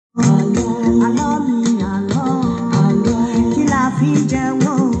àlọ́ mi àlọ́ kí la fi jẹun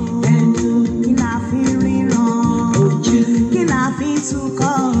ẹnu kí la fi ríran ojú kí la fi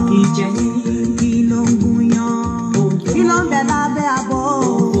túkọ̀ ìjẹyìn kí ló ń gúnyán kí ló ń bẹ lábẹ́ abọ́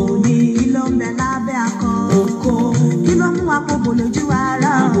òní kí ló ń bẹ lábẹ́ akọ oko kí ló mú àpòbò lójú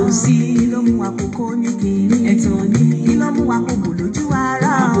ara àbòsí kí ló mú àpòkò ní kiri ẹ̀tàn ní kí ló mú àpòbò lójú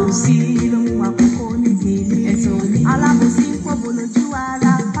ara àbòsí kí ló mú àpòkò ní kiri ẹ̀tàn ní alábòsí ń pòbò lójú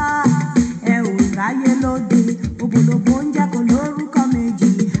ara ẹ ò ráyé lóde òbòlòbò ń jẹ́ kó lórúkọ méjì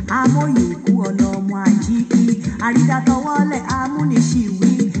amóye ikú ọlọ́mọ àjíkí àrídàtọwọ́lẹ̀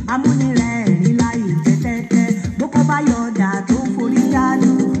amúnisìwí amúnirẹ̀ẹ́rìn láyé tẹ́tẹ́tẹ́ bókó bá yọ̀ọ̀dà tó forí dánú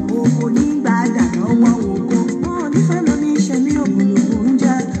òkò nígbàdà lọ́wọ́ òkò wọn ò nífẹ̀ẹ́ lómi ṣe mí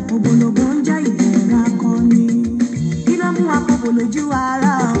òbòlòbò ń jẹ́ ìdẹ̀ra kan ni kí ló mú àpòbò lójú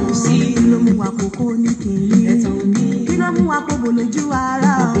ara òsì kí ló mú àpòkò ní kiri ẹ̀tàn ní kí ló mú àpòbò lójú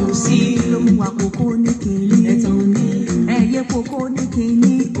ara òsì kí ló mú àpòkò ní kiri ẹ̀tàn ní ẹ̀yẹ kòkó ní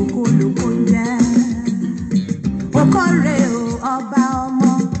kiri òkò lóko ń jẹ́ okòrè o ọba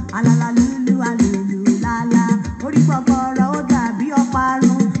ọmọ alala lulu alulu lala orí gbọgbọrọ ó dàbí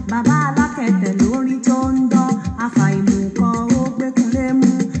ọparun bàbá alákẹ̀tẹ̀ lórí tó ń dán àfàìmù kan ó gbẹkùnlé mú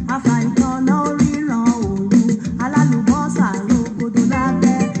àfàìtàn náà ríran òru alálùbọ́sà rògbòdò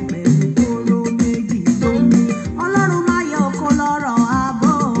lábẹ́ pẹ̀lú kóró méjì tó mú ọlọ́run má yẹ oko lọ́rọ̀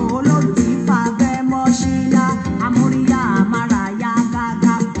abọ́ olóòtú fàbẹ́ mọ́ṣílá amóríyá àmàràyá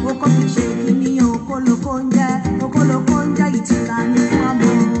gágá okó fi ṣe kíní okólókó ń jẹ́ okólókó ń jẹ́ ìtura ní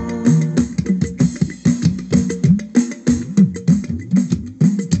fọ́mọ́.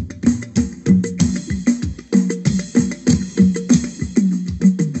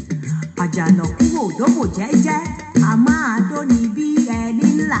 àjànàkú òdòbò jẹ́jẹ́ a máa dóni bí ẹni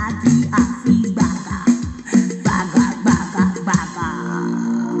ńlá kí àfi gbàgà gbàgà gbàgà gbàgà.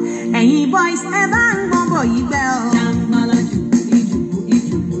 ẹ̀yin boys ẹ bá ń gbọ́n bò yí gbẹ́ o. jàǹgbàlà jùkú ìjùkú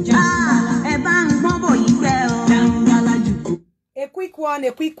ìjùkú jàǹgbàlà. ẹ bá ń gbọ́n bò yí gbẹ́ o. jàǹgbàlà jùkú. A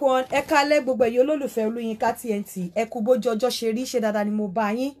quick one ẹ kálẹ́ gbogbo ẹ̀yin olólùfẹ́ Olúyinká TNT ẹ kú bójú ọjọ́ ṣe rí ṣe dáadáa ni mo bá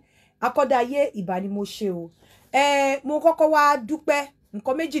yín akọ́dáyé ìbá ni mo ṣe o. mo kọ́kọ́ wá dúpẹ́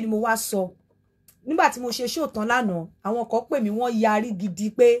nǹkan méjì ni mo wá sọ nígbà tí mo ṣe show tán lánàá àwọn kan pè mí wọ́n yarí gidi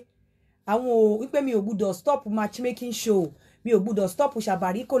pé àwọn ò wípé mi ò gbúdọ̀ stop matchmaking show mi ò gbúdọ̀ stop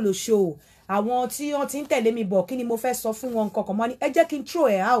Shabarikolo show àwọn tí wọ́n ti ń tẹ̀lé mi bọ̀ kí ni mo fẹ́ sọ fún wọn nǹkan kan mọ́ ni ẹ jẹ́ kí n throw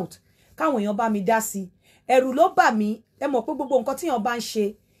it out káwọn èèyàn bá mi dá sí ẹ̀rù ló bà mí ẹ mọ̀ pé gbogbo nǹkan tí èèyàn bá ń ṣe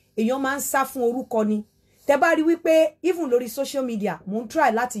èèyàn máa ń sá fún orúkọ ni tẹ bá rí wípé even lórí social media mo ń try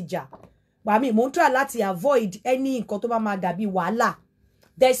láti jà pàmì mo ń try láti avoid any nǹkan tó bá máa dàbí wàhálà.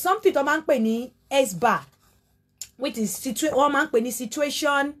 There's something tó máa ń pè ní SBAR which is wọ́n máa ń pè ní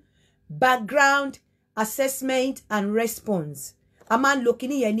situation background assessment and response a máa ń lo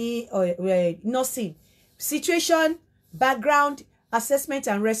kíní yẹn ní nursing situation background assessment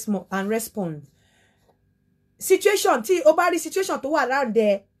and response situation tí o bá rí situation tó wà around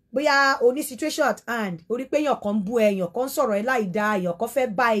there bóyá o ní situation at hand orí pé èèyàn kan bú ẹ èèyàn kan sọ̀rọ̀ ẹ láì dáa èèyàn kan fẹ́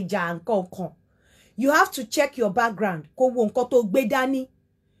bá ẹ jà nǹkan kan you have to check your background kó wo nǹkan tó gbé dání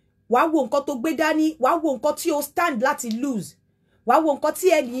wàá wo nǹkan tó gbé dání wàá wo nǹkan tí o stand láti lose wàá wo nǹkan tí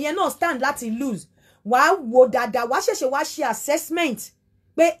ẹnìyẹn náà stand láti lose wàá wo dáadáa wàá ṣẹ̀ṣẹ̀ wá ṣe assessment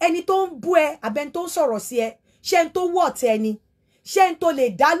pé ẹni tó ń bú ẹ abẹni tó ń sọ̀rọ̀ sí ẹ ṣé ẹni tó wọ̀ tẹ ni ṣé ẹni tó lè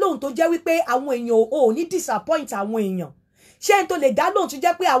dá lóhùn tó jẹ́ wípé àwọn èèyàn ò ní disappoint àwọn èèyàn ṣé ẹni tó lè dá lóhùn tó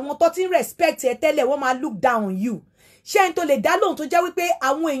jẹ́ pé àwọn tó ti ń respect ẹ tẹ́lẹ̀ wọ́n máa look down on you ṣé ẹni tó lè dá lóhùn tó jẹ́ wípé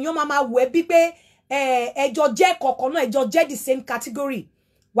àwọn èèyàn máa wò ẹ́ bí pé ẹjọ́ jẹ́ kọ̀ọ̀kan náà ẹjọ́ jẹ́ the same category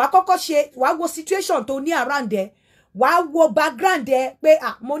wàá kọ́kọ́ ṣe wàá wo situation tó ní around ẹ wàá wo background ẹ pé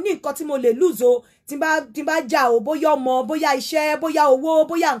mo ní nǹkan tí mo lè lose o tí n bá jà o bóyá ọmọ bóyá iṣẹ́ bóyá owó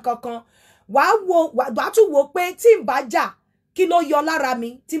bóyá nǹkan kan wàá tún wo pé tí n bá jà kí ló yọ lára mi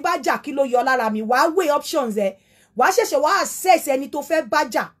tí n bá jà kí ló yọ lára mi wàá weigh options ẹ wàá ṣẹ̀ṣẹ̀ wàá assess ẹni tó fẹ́ bá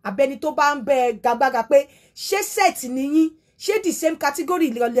jà abẹni tó bá ń bẹ gagbága pé ṣé set nìyín ṣé the same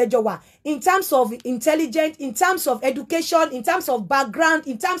category lẹ́jọ́ wà in terms of intelligence in terms of education in terms of background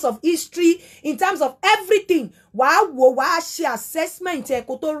in terms of history in terms of everything wàá wò wàá ṣe assessment ẹ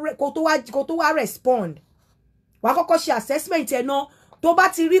kó tó wá respond wàá kọ́kọ́ ṣe assessment ẹ náà tó bá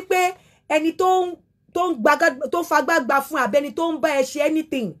ti rí pé ẹni tó ń fagbágba fún abẹni tó ń bá ẹ ṣe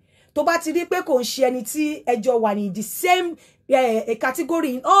anything tó bá ti rí pé kò ń ṣe ẹni tí ẹjọ́ wà ní the same category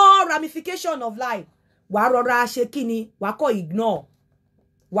in all ramification of life wàá rọra ṣe kí ni wàá kọ́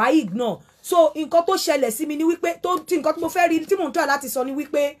ignore so nǹkan tó ṣẹlẹ̀ sí mi ni wípé nǹkan tí mo fẹ́ rí tí mò ń tọ́ láti sọ ni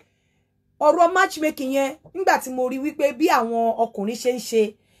wípé ọ̀rọ̀ matchmaking yẹn nígbà tí mo rí wípé bí àwọn ọkùnrin ṣe ń ṣe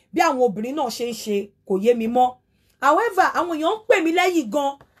bí àwọn obìnrin náà ṣe ń ṣe kò yé mi mọ́ however àwọn èèyàn ń pè mí lẹ́yìn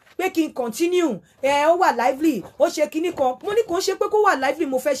gan pé kí n continue ó wà lively ó ṣe kinní kan mo ní kò ń ṣe pé kó wà lively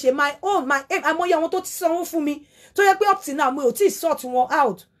mo fẹ́ ṣe my own my aim àmọ́yé àwọn tó ti sanwó fún mi tó yẹ pé up till now mi ò tí ì sort wọn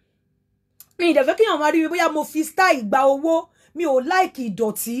out mi ì dẹ̀ fẹ́ kí àwọn máa rí mi bóyá mo fi style gba owó mi ò like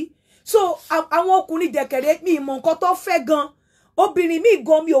ìdọ̀tí so àwọn ọkùnrin dẹ̀kẹ̀rẹ̀ mi ì mọ nǹkan tó fẹ́ gan obìnrin mi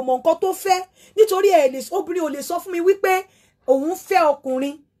gan mi ò mọ nǹkan tó fẹ́ nítorí obìnrin ò lè sọ fún mi wípé òun fẹ́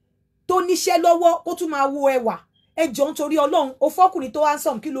ọkùnrin tó níṣẹ́ lọ́wọ́ kó tún máa wo ẹwà ẹ jọ̀ọ́ nítorí Ọlọ́run ó fọ́kùnrin tó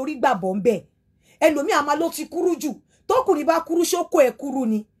handsome kí lórí gbàbọ̀ ń bẹ̀ ẹlòmíì àmà ló ti kúrú jù tọkùnrin bá kúrú ṣókó ẹ̀ kúrú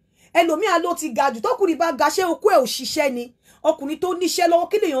ni ẹlòmíì à ló ti ga jù tọkùnrin bá ga ṣé okó ẹ̀ ò ṣiṣẹ́ ni ọkùnrin tó níṣẹ́ lọ́wọ́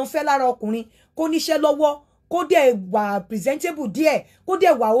kí lèèyàn ń fẹ́ lára ọkùnrin kó níṣẹ́ lọ́wọ́ kó dẹ̀ wà presentable díẹ̀ kó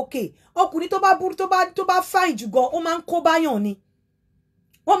dẹ̀ wà okay ọkùnrin tó bá burú tó bá fine jù gan ó máa ń kó báyàn ni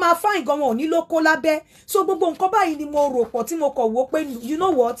wọ́n máa fine gan wọn ò ní ló kó lábẹ́ so gbogbo nǹkan báyìí ni mo rò pọ̀ tí mo kọ̀ wò pé you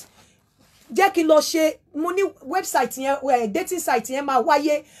know what jẹ́ kí n lọ ṣe mo ní website yẹn dating site yẹn máa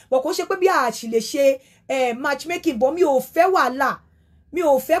wáyé bọ̀ kò ṣe pé bí a sì lè ṣe matchmaking bọ̀ mi ò fẹ́ wàhálà mi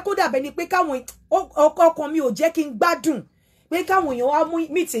ò fẹ́ kó dàbẹ́ ni pé káwọn ọkàn mi ò jẹ́ kí n gbádùn pé káwọn èèyàn wá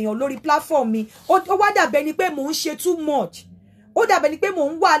meet èèyàn lórí platform mi ó wá dàbẹ́ ni pé mò ń ṣe too much ó dàbẹ́ ni pé mò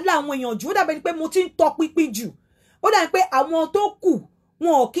ń wàhálà àwọn èèyàn jù ó dàbẹ́ ni pé mo ti ń tọpinpin jù ó dàbẹ́ pé àwọn tó kù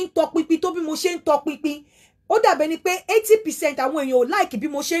wọn ò kí ń tọpinpin tó bí mo ṣe ń tọpinpin ó dàbẹ́ ni pé 80% àwọn èèyàn ò like bí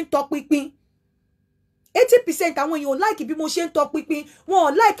mo ṣe ń tọpinpin 80% àwọn èèyàn ò like bí mo ṣe ń tọpinpin wọn ò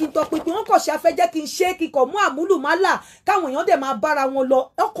like ń tọpinpin wọn kò ṣe afẹ́ jẹ́ kí n ṣe kíkọ̀ mú àmúlùmálà káwọn èèyàn dẹ̀ máa bára wọn lọ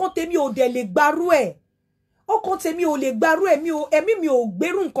ọkàn tèmi ò dẹ̀ lè gbarú ẹ̀ ọkàn tèmi ò lè gbarú ẹ̀ ẹ̀mí mi ò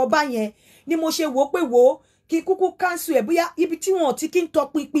gbérù nǹkan báyẹn ni mo ṣe wò pé wò ó kí kúkú cancel ẹ̀ bóyá ibi tí wọn ò ti kí ń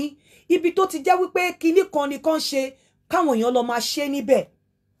tọpinpin ibi tó ti jẹ́ wípé kinní kan nìkan ṣe káwọn èèyàn lọ máa ṣe níbẹ̀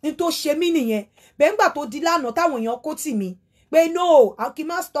ní tó ṣe mí nìyẹn bẹ́ẹ̀ ńgbà tó di lánàá táwọn èèyàn kó tì mí pé no kí n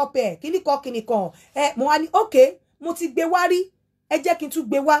má stop ẹ̀ kinní kan mo wá ní okay mo ti gbé wá rí ẹ jẹ́ kí n tún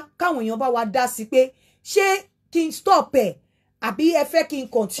gbé wá káwọn èèyàn bá wa dá sí pé ṣé kí n stop ẹ̀ àbí ẹ fẹ́ kí n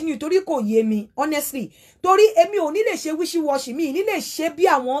continue torí kò yé mi honestly torí èmi ò ní lè ṣe wishy-washy mi ní lè ṣe bí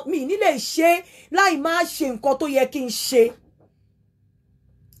àwọn mi ní lè ṣe láì má ṣe nǹkan tó yẹ kí n ṣe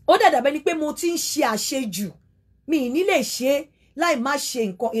ó dàbẹ́ ni pé mo ti ń ṣe àṣejù mi ní lè ṣe láì má ṣe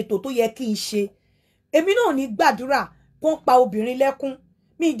nǹkan ètò tó yẹ kí n ṣe èmi náà ní gbàdúrà kó pa obìnrin lẹ́kún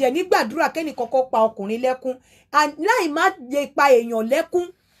mi dẹ̀ ní gbàdúrà kẹ́ni kọ́kọ́ pa ọkùnrin lẹ́kún láì má lè pa èèyàn lẹ́kún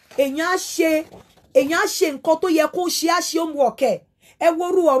èèyàn á ṣe nǹkan tó yẹ kó ṣe á ṣe homework ẹ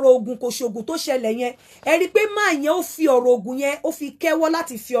worú ọ̀rọ̀ ogun kò ṣògùn tó ṣẹlẹ̀ yẹn ẹ rí pé máa yẹn ó fi ọ̀rọ̀ ogun yẹn ó fi kẹ́wọ́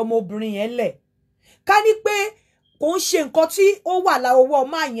láti fi ọmọbìnrin yẹn lẹ̀ ká ní pé kò ń ṣe nǹkan tí ó wà láwọ́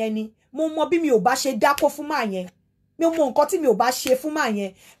máa yẹn ni mo mọ bí mi ò bá ṣe dákó fún máa yẹn mi mọ nǹkan tí mi ò bá ṣe fún máa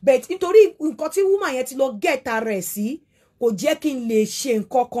yẹn but nítorí nǹkan tí woman yẹn ti lọ gẹ̀ta rẹ̀ sí kò jẹ́ kí n lè ṣe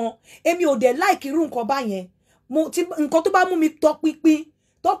nǹkan kan èmi ò dẹ̀ like irú nǹkan báyẹn nǹkan tó bá mú mi tọpinpin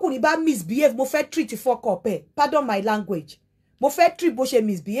tọkùnrin bá misbehave mo fẹ́ treat fuck up pardon my language mo fẹ́ treat bó ṣe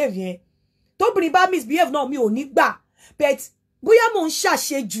misbehave yẹn tóbìnrin bá misbehave náà mi ò ní gbà but bóyá mo ń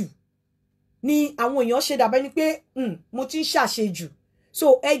ṣàṣejù ni àwọn èèyàn ṣe dàbẹ́ ni pé mo ti ń ṣàṣejù so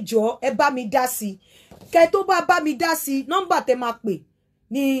ẹ jọ̀ọ́ ẹ bá mi dá sí kẹ́ tó bá mi dá sí nọ́mbà tẹ́ máa pè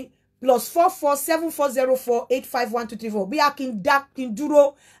ní +447404851234 bí a kí n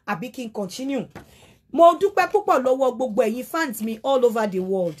dúró àbí kí n continue mo dúpẹ́ púpọ̀ lọ́wọ́ gbogbo ẹ̀yin fans mi all over the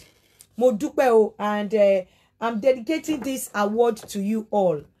world mo dúpẹ́ o and I'm dedicating this award to you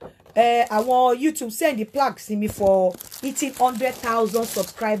all àwọn YouTube send the plaque sí mi for hitting 100,000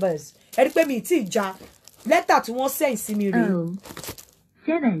 subscribers ẹ rí pé mi ti já lẹ́tà tí wọ́n send sí mi rí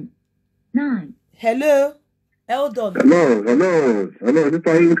 7 9 hello hold on hello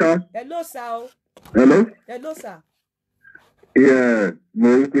Mr. Yinka. hello sir. hello sir. Yeah, mo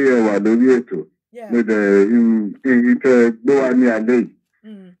ń pè ẹ wà lórí ètò mo dẹ̀ ìtẹ́ gbé wá ní alẹ́ yìí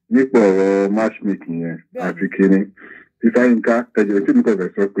nípa ọ̀rọ̀ matchmaking yẹn àti kínní Mr. Yinka ẹ̀jẹ̀ tí mo kọ̀ fẹ́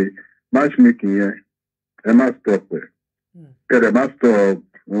sọ pé matchmaking yẹn ẹ má stop ẹ̀ kẹ̀dẹ̀ má stop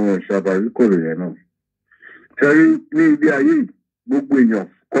Shabarikolo yẹn náà ṣẹ́rí ní ilé ayé yìí gbogbo èèyàn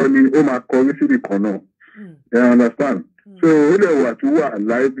kọ́ ni ó máa kọrí síbì kan náà you understand so ó lè wà tó wà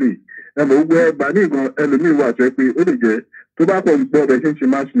lively ẹ mọ̀ gbogbo ẹgbà ní ìgan ẹlòmíì wà tó yẹ pé ó lè jẹ́ tó bá pọ̀ gbọ́ ọbẹ̀ ṣe ń ṣe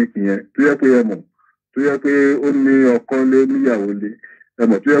matchmaking yẹn tó yẹ pé ẹ mọ̀ tó yẹ pé ó ní ọkọ lé níyàwó lé ẹ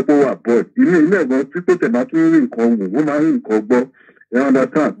mọ̀ tó yẹ pé ó wà bored ilé ẹ̀gbọ́n tí kò tẹ̀ máa tún rí nǹkan wò ó máa rí nǹkan gbọ́ you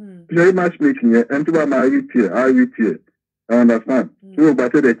understand bí ṣe rí matchmaking yẹn ẹni tó bá máa rí tiẹ̀ á rí tiẹ̀ you understand tí ó gbà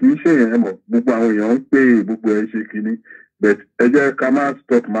tẹ̀lẹ̀ kì í ṣe yẹn ẹ mọ̀ gbogbo àwọn èèyàn ń pè gbogbo ẹ̀ ṣe kinní but ẹ jẹ́ ká má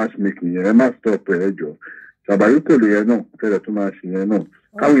stop matchmaking yẹn ẹ má stop ẹ jọ Shabarikolo yẹn náà tẹ́lẹ̀ tó máa ṣe yẹn náà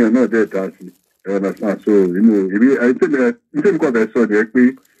káwọn èèyàn náà dẹ̀ dá sí ẹ understand so inú ìbí ẹni kọ́ bẹ̀ sọ ọ́ pé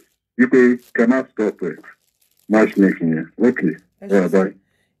wípé ká má stop ẹ matchmaking yẹn okay bye.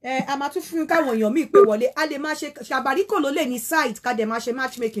 a máa tún fún káwọn èèyàn míì pé wọlé a lè máa ṣe Shabarikolo lè ní site ká dẹ̀ máa ṣe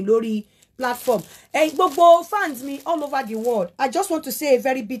matchmaking lórí platform. Gbogbo fans mi all over the world, I just want to say a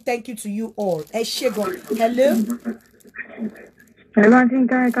very big thank you to you all. Ẹ ṣé gan. Hello. Hello, Aunty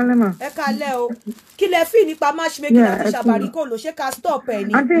Nka, ẹ kálẹ́ mà. Ẹ kálẹ́ o. Kí lẹ fi nípa matchmaking àti Shabarikolo ṣé ká stop ẹ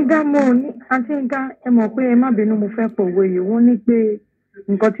ni? Aunty Nka, ẹ mọ̀ pé ẹ má bínú mo fẹ́ pòwe yìí wọ́n ní pé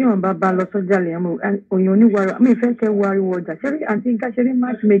nǹkan tí wọ́n bá lọ sọ́jà lè mọ̀ òyìn oníwàrà mi fẹ́ kẹ́ wo ariwo ọjà ṣẹ́rí Aunty Nka ṣẹ́rí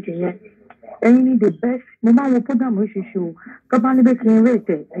matchmaking yẹn ẹ̀yin ni the best mo máa ń wo program oríṣiríṣi o tó bá níbẹ̀ kí n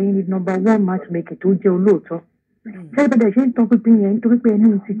rate ẹ̀yin ni number one matchmaking tó jẹ́ olóòótọ́ ṣé bẹ́ẹ̀ ṣe ń tán pínpín yẹn nítorí pé ẹ ní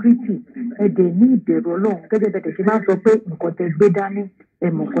integrity ẹ dẹ̀ ní ìbẹ̀rù Ọlọ́run gẹ́gẹ́ bẹ́ẹ̀ ṣe máa ń sọ pé nǹkan tẹ́ gbé dání ẹ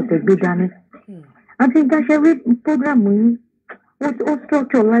mọ̀ nǹkan tẹ́ gbé dání. Aunty Nka ṣẹ́rí program yìí ó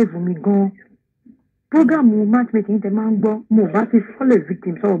structure life mi gan-an program matchmaking tẹ́ máa ń gbọ́ mo bá ti follow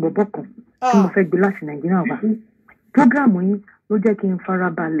victim sọ̀rọ̀ bọ̀bọ̀ kan tí mo fẹ́ gbé láti Nàìjíríà wá program yìí ló jẹ́ kí n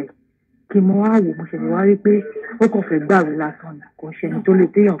farabalẹ̀ kí mo wá wò mo ṣe lè wá rí pé ó kàn fẹ́ gbàwé lásán ni kò ṣe ẹni tó lè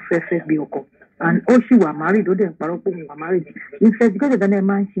téèyàn fẹ́ gbé ọkọ and ó sì wà married ó dẹ̀ ń parọ́ pé òun wà married investigation dáná ẹ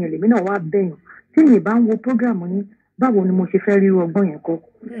máa ń ṣe ẹlẹ́mí náà wá bẹ̀yìn tí mi bá ń wo program yín báwo ni mo ṣe fẹ́ rí ọgbọ́n yẹn kọ́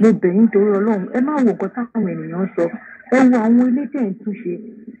mo bẹ̀yìn torí Ọlọ́run ẹ má wo nǹkan táwọn ènìyàn sọ ẹ wo àwọn ilé tẹ̀ ń túnṣe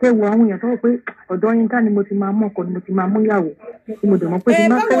ẹ wo àwọn èèyàn tó wọ pé ọ̀dọ́ yín ká ni mo ti máa mú ọkọ ni mo ti máa mú ìyàwó tí mo dẹ̀ mọ̀ pé ti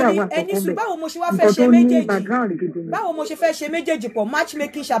máa fẹ́ yàwó àkọ́kọ́ bẹ̀ báwo mo ṣe wá fẹ́ ṣe méjèèjì báwo mo ṣe fẹ́ ṣe méjèèjì pọ̀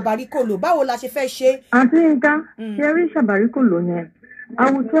matchmaking Shabarikolo báwo la ṣe fẹ́ ṣe. Aunty Nka ṣe rí Shabarikolo yẹn I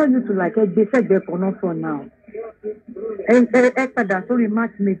will tell you to like ẹgbẹ́ sẹ́gbẹ́ kan náà for now ẹ padà sórí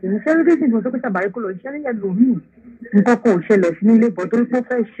matchmaking ṣé rí reason tó pé Shabarikolo ṣé rí ẹlòmíì nǹkan kan ò ṣẹlẹ̀ sí nílé bọ̀ torí pé ó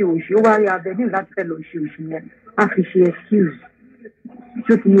fẹ́ ṣe òṣì ó wá rí avenue láti fẹ́ lọ ṣe òṣì yẹn a fi ṣe excuse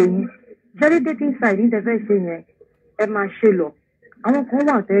tó ti yẹ yín ṣẹ́rí dating side ní tẹ́fẹ́ ṣe yẹn ẹ máa ṣe lọ àwọn kan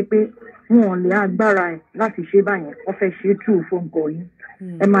wà tẹ́ pé wọn ò lè agbára ẹ̀ láti ṣe báyẹn wọ́n fẹ́ ṣe through phone call yín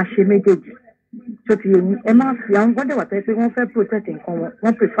ẹ máa ṣe méjèèjì tó ti yẹ yín ẹ máa fi àwọn kan dẹ̀wà tẹ́ pé wọ́n fẹ́ protect nǹkan wọn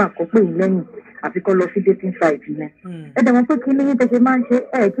wọ́n prefer kó pè yín lẹ́yìn àfi kó lọ sí dating side yẹn ẹ dẹ̀ wọ́n pé kí lẹ́yìn tẹ́ ṣe máa ń ṣe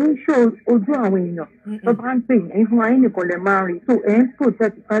ẹ̀ kí ń ṣó ojú àwọn èèyàn tó bá ń pè yín ẹ̀yin fún wa yín nìkan lẹ̀ máa rí so ẹ̀ ń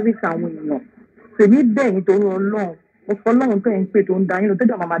protect private àwọn èèyàn tèmi bẹ́ẹ̀ nítorí Ọlọ́run mo fọ Ọlọ́run tó ẹ̀ ń pè tó ń da yín lò tó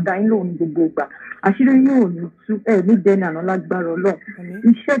dà máa da yín lòun ní gbogbo ìgbà àṣírí yóò ní tú ẹ̀ ní dẹ́ni àná lágbára Ọlọ́run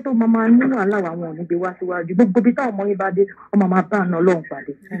iṣẹ́ tó máa ní wàhálà àwọn ò ní gbé wá síwájú gbogbo ibi táwọn ọmọ yín bá dé ọmọ máa bá àná Ọlọ́run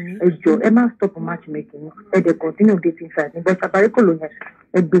pàdé ẹ jọ ẹ má stop matchmaking ẹ dẹ̀ continue dating site ní bọ́ Shabarikolo yẹn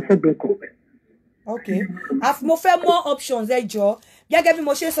ẹ gbé sẹ́gbẹ̀ẹ́ kan. Okay, mo fẹ́ more options ẹ jọ gẹ́gẹ́ bí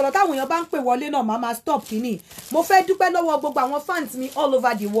mo ṣe sọ̀rọ̀ táwọn èèyàn bá ń pè wọlé náà máa stop kínní mo fẹ́ dúpẹ́ lọ́wọ́ gbogbo àwọn fans mi all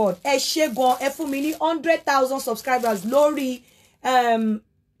over the world ẹ ṣé gan ẹ fún mi ní 100,000 subscribers lórí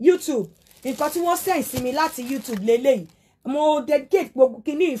YouTube nǹkan tí wọ́n send sí mi láti YouTube lélẹ́yìí mo dedicate gbogbo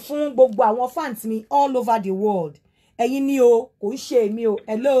kínní fún gbogbo àwọn fans mi all over the world ẹ̀yin ni o kò ń ṣe èmi o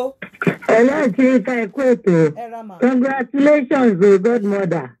hello. Àǹtí Nka ẹ kú ètò congratulations o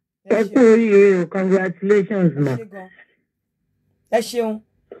godmother. Ẹ kú oríire o congratulations ma. Ẹ ṣeun.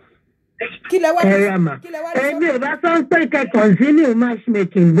 Kí lẹ wá ẹbí ò bá sọ pé kẹ́ continue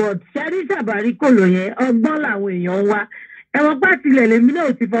matchmaking but ṣẹ́rí Shabarikolo yẹn ọgbọ́n làwọn èèyàn ń wá ẹ̀wọ̀n pàtìlẹ̀ lèmi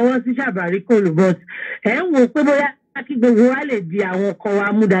náà ti fọwọ́ sí Shabarikolo but ẹ̀ ń wò pé bóyá kí gbogbo wa lè di àwọn ọkọ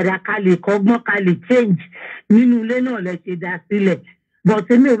wa mú dáadáa ká lè kọ́gbọ́n ká lè change nínú ilé náà lẹ ṣe dá sílẹ̀ but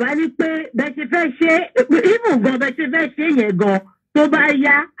èmi ò bá ní pé bẹ́ẹ̀ ṣe fẹ́ ṣe even gan bẹ́ẹ̀ ṣe fẹ́ ṣe yẹn gan tó bá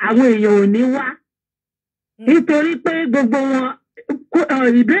yá àwọn èèyàn ò ní wá nítorí pé gbogbo wọn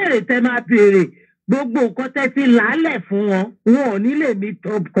ìbéèrè tẹ́ máa béèrè gbogbo nǹkan tẹ́ ti làálẹ̀ fún wọn ò ní lè meet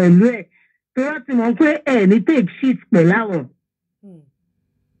up pẹ̀lú ẹ̀ tó wọ́n ti mọ̀ pé ẹ̀ ní take shit pẹ̀lú àwọn.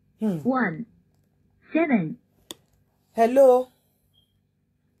 1-7. Hello.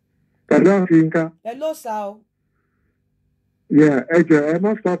 Hello, Aunty Nka. Hello, sir. Yeah, ẹ jọ̀ọ́ ẹ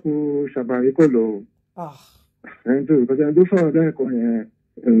má stop Shabarikolo. And too, because I do for that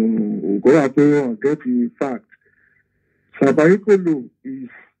go up and get the fact. Shabarikolo is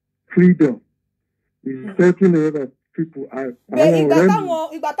freedom. Is taking over people out.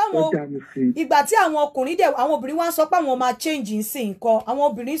 Ìgbà tí àwọn ọkùnrin dẹ̀ àwọn obìnrin wá sọ pé àwọn máa change nsìn nǹkan àwọn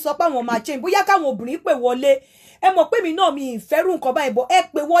obìnrin sọ pé àwọn máa change bóyá káwọn obìnrin pè wọlé ẹ mọ̀ pé mi náà mi ìfẹ́rù nǹkan báyìí bọ̀ ẹ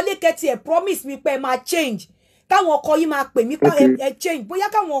pè wọlé kẹ́tì ẹ promise mi pé ẹ máa change káwọn ọkọ yìí máa pè mí pa ẹ change bóyá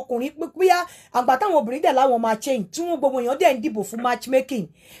káwọn ọkùnrin bóyá àgbà táwọn obìnrin dẹ̀ láwọn máa change tí wọ́n gbogbo èèyàn dẹ̀ ń dìbò fún matchmaking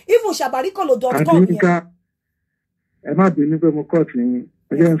even Shabarikolo.com yẹn. ẹ má bínú pé mo kọ́ sí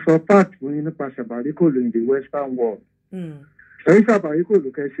ẹ jẹ́ n sọ part fún yín nípa Shabarikolo in the western world. ẹ̀rí Shabarikolo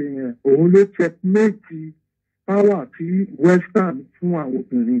kẹ́sẹ̀ yẹn òun ló checkmate power tí western fún àwọn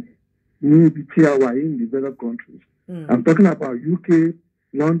obìnrin ní ibi tí a wà in developed countries. I'm talking about UK,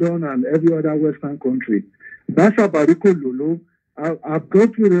 London and every other western country. That Shabarikolo ló I've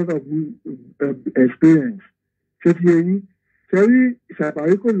got through a lot of experience. Cherry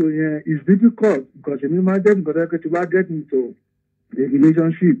Shabarikolo is difficult because you imagine to get into a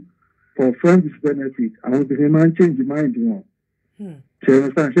relationship for friends with benefit. I want to man change the mind one.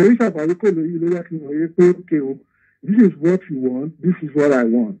 Understand? Cherry Shabarikolo, you know okay, this is what you want, this is what I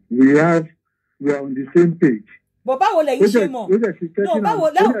want. We are on the same page. But báwo lẹ yín ṣe mọ̀? No, báwo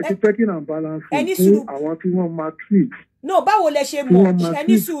lẹ checking and balancing. I want to want my treat. No, báwo lẹ ṣe mọ̀?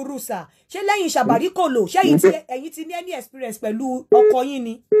 Ẹni sùúrù sà. Ṣé lẹ́yìn Shabarikolo, ṣé ẹ̀yin ti ní any experience pẹ̀lú ọkọ yín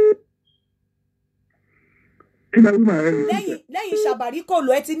ni? Lẹ́yìn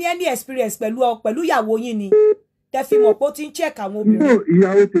Shabarikolo, ẹ ti ní any experience pẹ̀lú ìyàwó yín ni? Tẹ́ fi mọ̀ pé ó ti ń check àwọn obìnrin. No,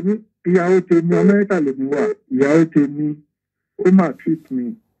 ìyàwó tèmi Amẹ́ríkà ló mi wà. Ìyàwó tèmi ó máa treat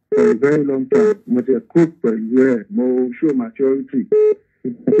me for a very long time. Mo ti cook pẹ̀lú ẹ̀, mo show maturity.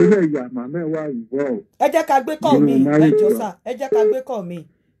 Ìgbàsílẹ̀ ìyá màmá ẹ̀ wà involved. Ẹ jẹ́ ká gbé call mi, ẹ jọ̀ọ́ sà, ẹ jẹ́ ká gbé call mi.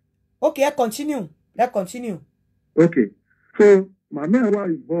 Okay, ẹ continue. Okay, so màmá ẹ̀ wà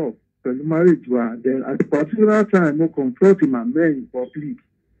involved pẹ̀lú marriage wa. Then at a particular time, mo confront màmá ẹ̀ in public.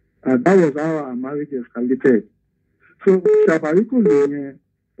 And that was how our marriage escalated. So Shabarikolo yẹn,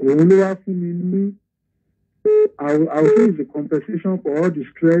 òun ló wá fún mi ní. I'll say it's a compensation for all the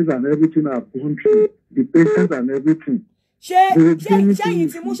stress and everything I've gone through, the patience and everything. Ṣé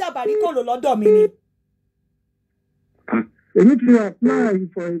yìí ti mú Shabarikolo lọ́dọ̀ mi ni? Èmi ti apply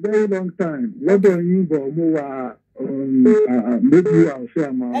for a very long time. Lọ́dọ̀ yín bọ̀ mo wà maybe I'll say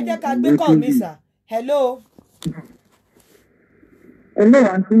I'm ẹ jẹ́ ká gbé call mi sà. Hello. Hello,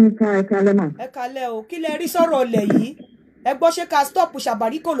 àǹtí Nika, ẹ kálẹ́ mà. Ẹ kálẹ́ o, kí lẹ rí sọ̀rọ̀ ọ̀lẹ̀ yìí? Ẹ gbọ́ ṣé ká stop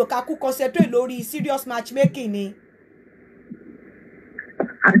Shabarikolo ká kú concentrate lórí serious matchmaking ni.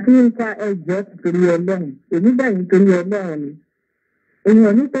 Àǹtí Nika, ẹ jọ̀ọ́ torí Ọlọ́run. Èmi bẹ̀yìn torí Ọlọ́run ni.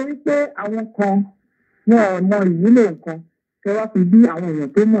 Èèyàn nítorí pé àwọn kan wọn ò mọ ìwúlò nǹkan kẹ wá fi bí àwọn èèyàn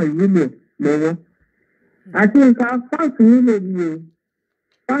tó mọ ìwúlò lọ́wọ́. Àǹtí Nika, fáǹsì yín lè ní o.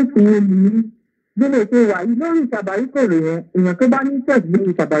 Fáǹsì yín ní bí lè ṣe wà yìí lórí Shabarikolo yẹn, èèyàn tó bá ní tẹ̀sí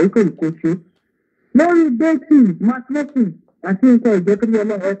lórí Shabarikolo kò ṣe. Lórí dating, matchmaking, àti nǹkan ìjẹ́ tó yẹ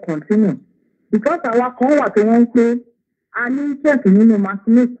lọ́wọ́ continue. Because àwa kan wà tí wọ́n ń pé a ní interest nínú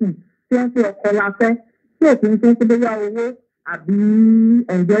matchmaking tí wọ́n fi ọkọ la fẹ́ tí òkú ń tún bóyá owó àbí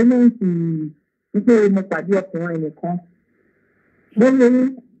enjoyment wípé mo pàdé ọkùnrin nìkan.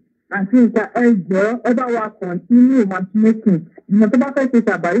 Lórí àti nǹkan ẹjọ́ ẹ bá wa continue matchmaking. Ìmọ̀ tó bá fẹ́ ṣe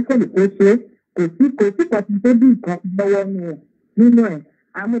Shabarikolo kó ṣe kò sí kọ̀tí tó bí nǹkan lọ́wọ́ nínú ẹ̀.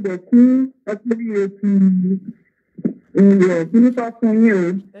 Àmúdẹ̀ tí ọkùnrin ti ìyẹ̀ kí ní tọ́ fún yín o.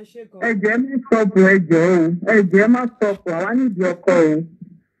 Ẹ̀jẹ̀ má stọ̀pù ẹ̀jọ̀ o. Ẹ̀jẹ̀ má stọ̀pù àwa nídìí ọkọ o.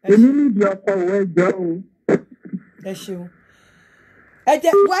 Èmi nídìí ọkọ o ẹ̀jọ̀ o. Ẹ ṣeun.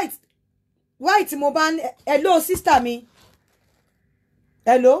 Ẹ̀jẹ̀ white mo bá ń hello sister mi.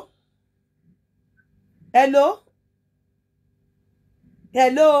 Hello.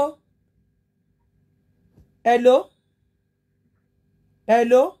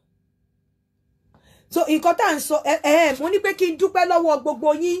 So nǹkan tá à ń sọ mo ní pé kí n dúpẹ́ lọ́wọ́ gbogbo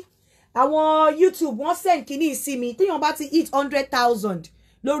yín àwọn YouTube wọ́n send kíní sí mi téèyàn bá ti hit 100,000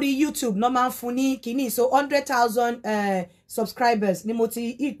 lórí YouTube náà máa ń fún ní kíní so 100,000 subscribers ni mo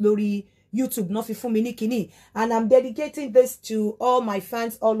ti hit lórí YouTube náà fi fún mi ní kíní and I'm dedicating this to all my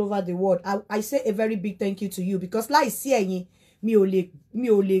fans all over the world. I say a very big thank you to you because láìsí ẹ̀yin mi ò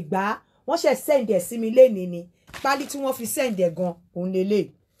lè gbà wọ́n ṣe send ẹ̀ sí mi lénìí ni pálí tí wọ́n fi send ẹ̀ gan òun lélẹ̀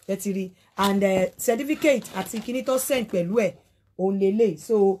ẹ ti rí and certificate àti kíní tó send pẹ̀lú ẹ̀ òun lélẹ̀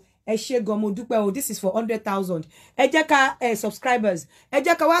so ẹ ṣé gan mo dúpẹ́ o this is for 100,000 ẹ jẹ́ ká subscribers ẹ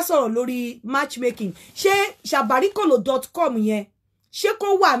jẹ́ ká wá sọ̀rọ̀ lórí matchmaking ṣé shabarikolo.com yẹn ṣé kó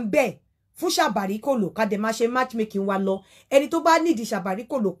wà ń bẹ̀ fún Shabarikolo ká dẹ̀ máa ṣe matchmaking wa lọ ẹni tó bá nídìí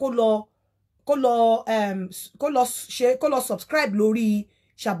Shabarikolo kó lọ subscribe lórí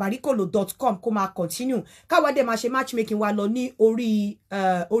shabarikolo.com kó máa continue káwa dẹ̀ máa ṣe matchmaking wa lọ ní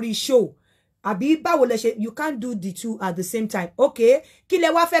orí show àbí báwo lẹ ṣe you can't do the two at the same time okay kí lẹ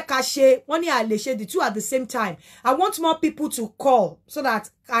wá fẹ́ ká ṣe wọ́n ní a lè ṣe the two at the same time I want more people to call so that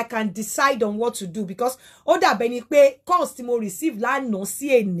I can decide on what to do because ó dàbẹ̀ ni pé calls tí mo receive lánàá sí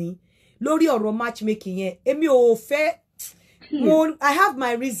èní lórí ọ̀rọ̀ matchmaking yẹn èmi ò fẹ́ I have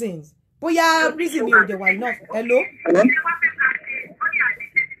my reasons bóyá reason mi ò dẹ̀ wà enough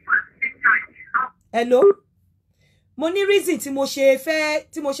hello mo ní reason tí mo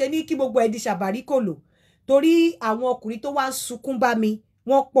ṣe ní kí gbogbo ẹ di Shabarikolo torí àwọn ọkùnrin tó wá ń sunkún bá mi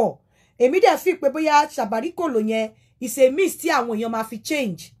wọ́n pọ̀ èmi dẹ̀ fi pé bóyá Shabarikolo yẹn is a miss tí àwọn èèyàn máa fi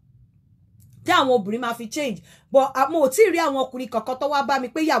change tí àwọn obìnrin máa fi change but mo ò tí rí àwọn ọkùnrin kankan tó wá bá mi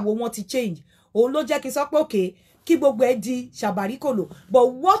pé ìyàwó wọn ti change òun ló jẹ́ kí n sọ pé okay kí gbogbo ẹ di Shabarikolo. But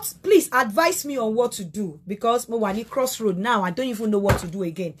what, please advise me on what to do, because mo wà ní crossroad now. I don't even know what to do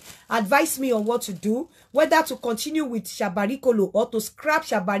again. Advise me on what to do, whether to continue with Shabarikolo or to scrap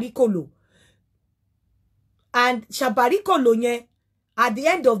Shabarikolo. And Shabarikolo nye, at the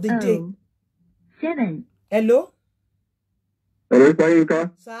end of the day. 7. Hello? Hello,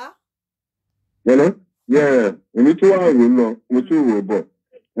 Sayinka. Sir? Hello? Yeah, we need to have no,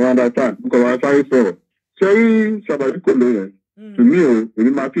 you understand? Because I try to say Shabarikolo, to me, we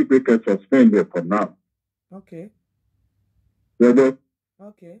might be able to suspend it for now. Okay. Yeah,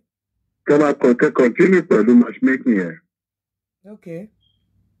 okay. Can I continue to do matchmaking here? Okay.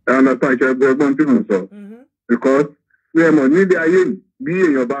 I understand. Because we are money there,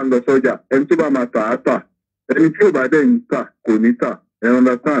 being your band of soldier, and to Mata, and if you by then, Konita, I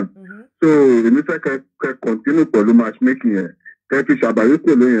understand. So, we need to continue to do matchmaking here. Can you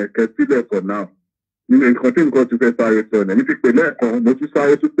Shabarikolo here? Can see there for now. You may continue to get tired, and if you pay that, but you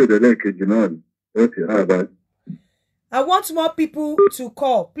start to pay the link, you know. Okay, all right. I want more people to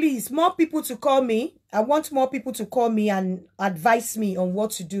call. Please, more people to call me. I want more people to call me and advise me on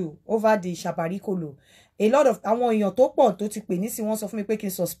what to do over the Shabarikolo. A lot of àwọn èèyàn tó pọ̀ tó ti pè nísìn wọ́n sọ fún mi pé kí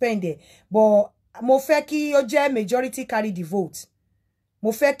n suspend ẹ̀. But mo fẹ́ kí ó jẹ́ majority carry the vote.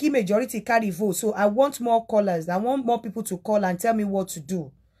 Mo fẹ́ kí majority carry vote. So I want more callers. I want more people to call and tell me what to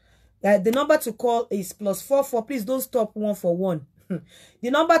do. The number to call is +44. Please don't stop 1 for 1. The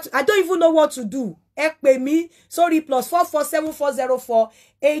number I don't even know what to do. Pay me. Sorry, +44 7404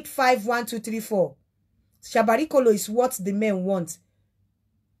 851234. Shabarikolo is what the men want.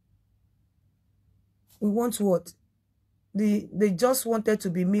 We want what? They just wanted to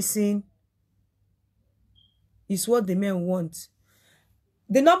be missing. Is what the men want.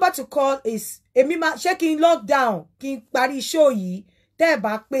 The number to call is Emima checking lockdown. King Paris show yi. Te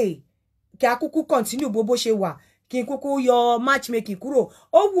back pay. Ki akuku continue bobo ṣe wà. Kí n kúkú yọ matchmaking kúrò.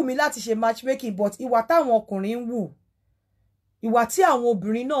 Ó wù mí láti ṣe matchmaking, but ìwà táwọn ọkùnrin ń wù, ìwà tí àwọn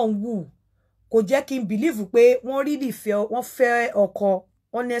obìnrin náà ń wù, kò jẹ́ kí n believe pé wọ́n really fẹ́ ọkọ,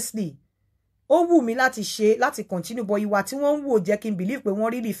 honestly. Ó wù mí láti ṣe, láti continue, but ìwà tí wọ́n ń wù ò jẹ́ kí n believe pé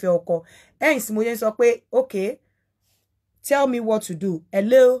wọ́n really fẹ́ ọkọ. Hence mo yẹn sọ pé, okay, tell me what to do.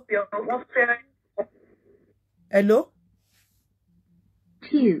 Hello? Hello?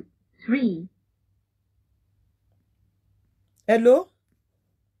 2, 3. Hello?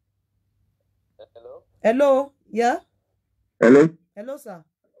 Hello? Hello? Yeah? Hello? Hello, sir.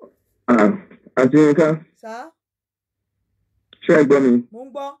 Ajinka. Sir? Ṣé ẹ gbọ́ mi? Mo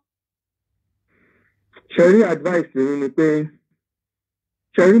ń gbọ́. Ṣé rí advice mi ni pé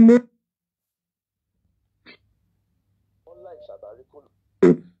ṣé rí mo.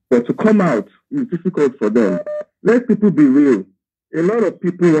 But to come out is difficult for them. Let people be real. A lot of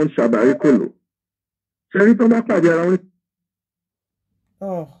people want Shabarikolo. Ṣé rí tó bá pàdé ara wọn.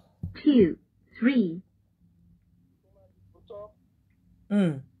 2, 3.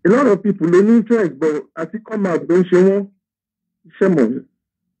 A lot of people they need interest, but as it come out, don't show one. Shemo.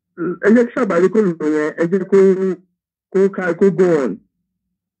 Shabarikolo go on.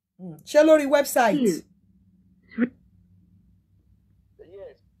 Ṣé lórí website? 2,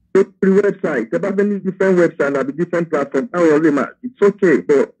 3. Lórí website. There are many different websites and different platforms. It's okay,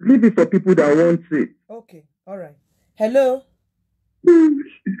 but leave it for people that want it. Okay, all right. Hello?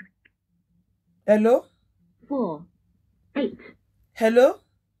 Hello? 4, 8. Hello?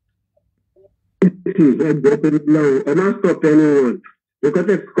 I'm not stop anyone. Because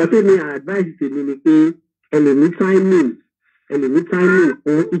me advice to me and timing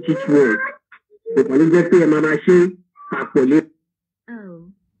for each word. The police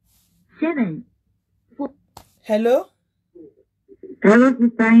 7, 4. Hello? Hello,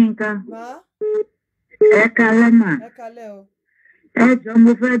 Sister Yinka. Ma? Ẹ káalẹ́ mà. Ẹ káalẹ́ o. Ẹ jọ̀ọ́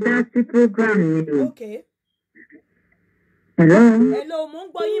mo fẹ́ dá sí program yìí o. Okay. Hello. Hello, mo ń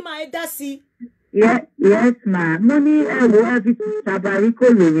gbọ́ yín máa ẹ dá sí. Yes, ma. Mo ní ẹ wo ẹ fi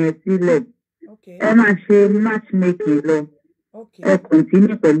Shabarikolo yẹn sílẹ̀. Okay. Ẹ máa ṣe matchmaking lọ. Okay. Ẹ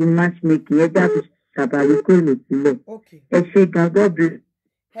continue pẹ̀lú matchmaking. Ẹ já fi Shabarikolo sílẹ̀. Okay. Ẹ ṣe gan, God bless.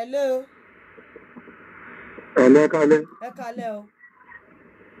 Hello? Hello, Kale. Ẹ káalẹ́ o.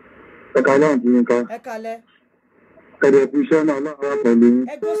 Ẹ káalẹ́.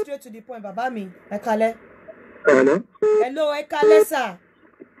 Ẹ go straight to the point, bàbá mi. Ẹ káalẹ́. Hello. Hello, ẹ káalẹ́ sir.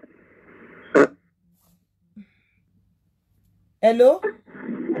 Hello?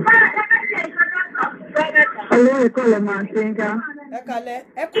 Hello, ẹ kọ́ lọ máa ṣe ń ká. Ẹ káalẹ́.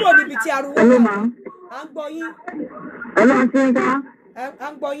 Ẹ kúrò níbi tí ariwo Hello, wà. ma. À ń gbọ́ yín. Hello, ṣe ń ká. À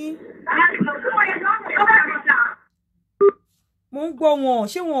ń gbọ́ yín. Mo ń gbọ́ wọn.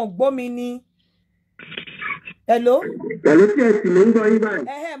 Ṣé wọn ò gbọ́ mi ni? Hello. Hello, yes, mo ń gbọ́ yín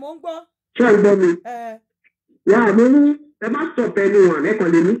báyìí. Mo ń gbọ́. Ṣé ẹ gbọ́ mi? Yeah, mo ní ẹ má stop anyone. Ẹ kàn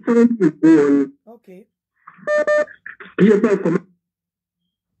lè ní twenty fún wọn ni. Okay. Ṣé pé ọkọ̀ máa.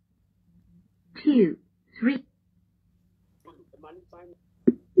 2, 3.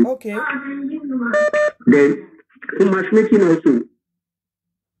 Okay. Then, for matchmaking also.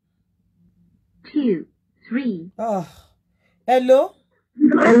 2, 3. Hello.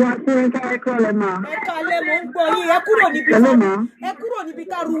 Ẹ̀wọ̀n àti ẹ̀ka ẹ̀kọ́ rẹ̀ mà. Ẹ kálẹ́ mo ń gbọ́ yín. Ẹ kúrò níbi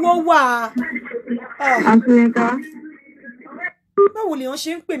táruwó wà. Àti ẹ̀ka. Báwo lèèyàn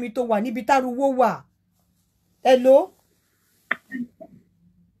ṣe ń pè mí tó wà níbi táruwó wà? Hello.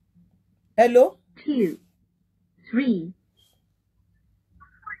 Hello. 2, 3.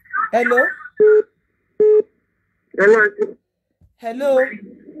 Hello. Hello. Hello.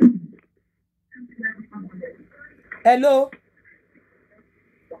 Hello.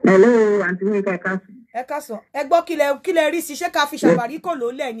 Hello, àǹtí mi ká ká. Ẹ káàsán. Ẹ gbọ́ kí lẹ rí sí ṣé ká fi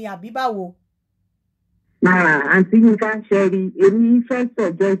Shabarikolo lẹ̀ ni àbí báwo? Àǹtí mi ká ṣe rí èmi fẹ́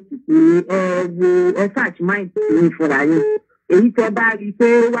suggest pé ẹ wo ẹ search mind ní fúnra yín. Èyí tẹ́ bá rí pé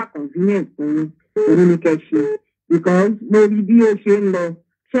ó wà convenient fún yín, èmi ni kẹ́ ṣe. Because mo rí bí ó ṣe ń lọ.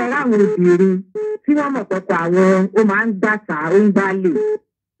 Ṣé ráwọn obìnrin tí wọ́n mọ̀ pọ̀pọ̀ àwọn ó máa ń gbàsà ó ń gbálè.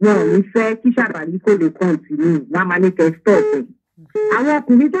 Wọn ò ní fẹ́ kí Shabarikolo continue. Wọ́n á máa ní kẹ́ stop ẹ̀. Àwọn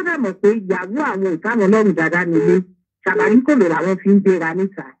ọkùnrin tó dẹ̀ mọ̀ pé ìyàwó àwọn ìtàwọn ọlọ́run dáadáa nílé Shabarikolo làwọn fi ń gbéra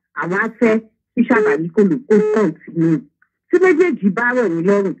níta àwọn á fẹ́ kí Shabarikolo kó continue tí méjèèjì bá rọ̀ ní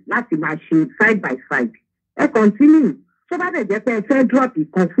lọ́rùn láti máa ṣe side by side ẹ continue tó bá dẹ̀ jẹ́ pé ẹ fẹ́ drop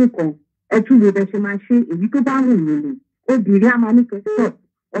ìkan fún kan ẹ tún lè bẹ ṣe máa ṣe èyí tó bá wù yín ni obìnrin á máa ní kẹ́ stop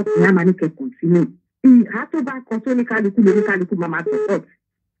ọkùnrin á máa ní kẹ́ continue ìhà tó bá kan tó ní kálukú lórí kálukú máa máa support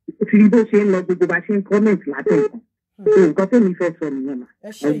ti rí bó ṣe ń lọ gbogbo bá ṣe ń comment látẹ̀kọ́. Nǹkan tó ní fẹ́ sọ nìyẹn mà.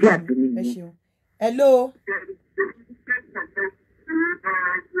 Ẹgbẹ́ àti mi nìyẹn. Hello.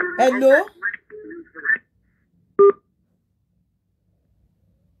 Hello.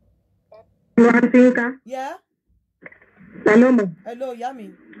 Ìwà ń fi ká. Yeah. Hello mọ̀. Hello ìyá mi.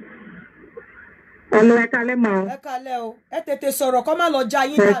 Hello ẹ kálẹ́ mọ̀. Ẹ kálẹ́ o. Ẹ tètè sọ̀rọ̀ kó má lọ já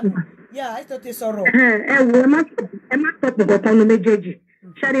yín dànù. Yeah, ẹ tètè sọ̀rọ̀. Ẹ wo ẹ má tọpọ̀ kankan nu méjèèjì.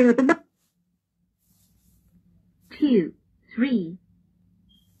 Ṣé ẹni tó bá. 2, 3.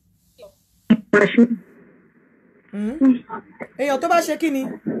 Èèyàn tó bá ṣe kí ni?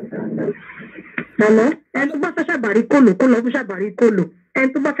 Hello. Ẹni tó bá fẹ́ Shabarikolo kó lọ fún Shabarikolo.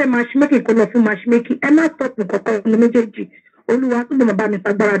 Ẹni tó bá fẹ́ matchmaking kó lọ fún matchmaking. Ẹ má tọpọ̀ kankan nu méjèèjì. Olúwa tó bọ̀ bá mi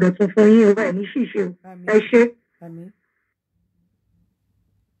fagbára dọ̀tun fún yín o ẹ̀ ní ṣìṣe o. Ẹ ṣé.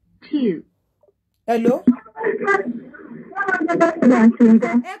 2. Hello.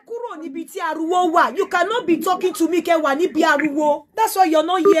 Ẹ kúrò níbi tí ariwo wà. You cannot be talking to me kẹ́ wà níbi ariwo. That's why you're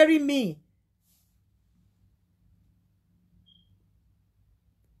not hearing me.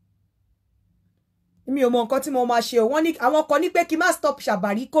 Mi ò mọ nǹkan tí mo máa ṣe o. Wọ́n ní àwọn kan ní pé kí n má stop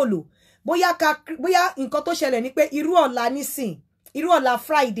Shabarikolo. Bóyá nǹkan tó ṣẹlẹ̀ ní pé irú ọ̀la nísìn, irú ọ̀la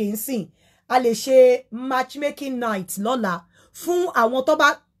Friday nísìn, a lè ṣe matchmaking night lọ́la fún àwọn tó bá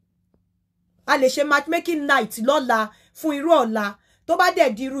a lè ṣe matchmaking night lọ́la fún irú ọ̀la tó bá dẹ̀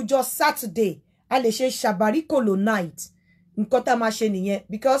di irújọ́ Saturday a lè ṣe Shabarikolo night nǹkan tá máa ṣe nìyẹn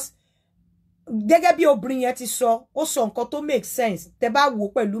because gẹ́gẹ́ bí obìnrin yẹn ti sọ ó sọ nǹkan tó make sense tẹ́ bá wò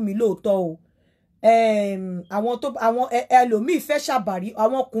pẹ̀lú mi lóòótọ́ o àwọn ẹlòmíì fẹ́ ṣàbàrí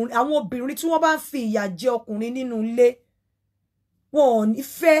àwọn obìnrin tí wọ́n bá ń fi ìyà jẹ ọkùnrin nínú ilé wọn ò ní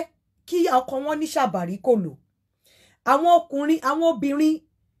fẹ́ kí ọkọ wọn ní Shabarikolo àwọn obìnrin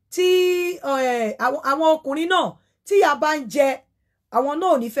tí àwọn ọkùnrin náà tí ìyà bá ń jẹ àwọn náà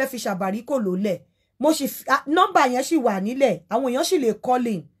ò ní fẹ́ fi Shabarikolo lẹ̀ mo sì nọ́mbà yẹn sì wà nílẹ̀ àwọn èèyàn sì lè call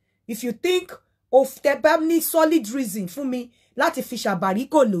in if you think of the bá solid reason fún mi láti fi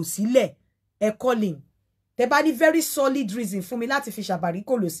Shabarikolo sílẹ̀ ẹ call in tẹ́ bá ní very solid reason fún mi láti fi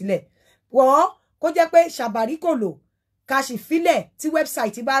Shabarikolo sílẹ̀ wọ́n kó jẹ́ pé Shabarikolo ká sì filẹ̀ tí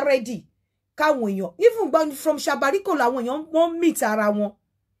website bá ready káwọn èèyàn even from Shabarikolo àwọn èèyàn wọ́n meet ara wọn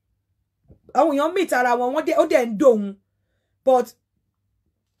ó dẹ̀ ń dòun but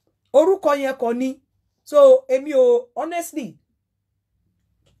orúkọ yẹn kọ́ ni so èmi ò honestly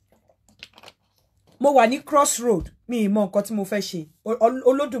mo wà ní crossroad mi ì mọ nǹkan tí mo fẹ́ ṣe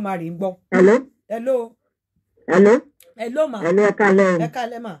Olódùmarè ń gbọ́. Hello ma. Ẹ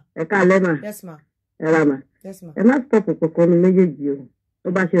káalẹ́ ma. Yes ma. Ẹ ra ma. Yes ma. Ẹ má stop kankan ní méjèèjì o tó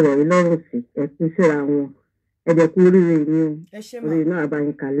bá ṣe rọ̀ yín lọ́rùn sí ẹ pín síra wọn ẹ jẹ́ kú oríire yín o ẹ ṣé ma. oríire náà bá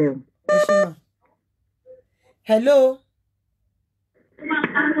yín kalẹ̀ o. Ẹ ṣé ma. Hello.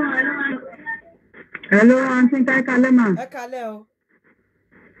 Hello aunty ẹ káalẹ́ ma. Ẹ káalẹ́ o.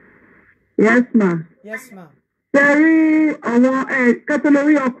 Yes ma. Yes ma. Ṣẹ́rí àwọn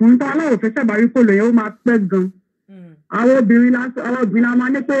kẹ́tọ́lórí ọkùnrin tó aláwọ̀ fẹ́ ṣàbáríkòlò yẹn ó máa pẹ́ gan. Àwọn obìnrin la máa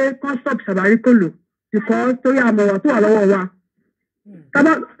ní pé kán stop ṣàbáríkòlò ìkọ́ torí àmọ̀wọ̀ tó wà lọ́wọ́ wa.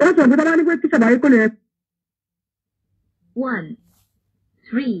 Ó sọ pé tábà ní pé tí ṣàbáríkòlò yẹn. 1,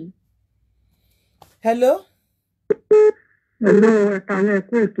 3. Hello. Hello, ẹ̀kálẹ̀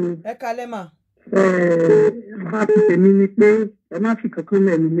ẹ̀kú ètò. Ẹ̀kálẹ̀ mà. Bá ti tèmi ni pé ẹ má fi kankan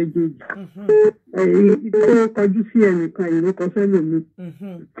lẹ́nu méjèèjì. Tó kọjú sí ẹnìkan ìlú kan sẹ́lòmí.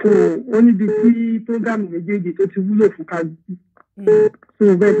 So ó níbi tí prógámù méjèèjì tó ti wúlò fún kájú. So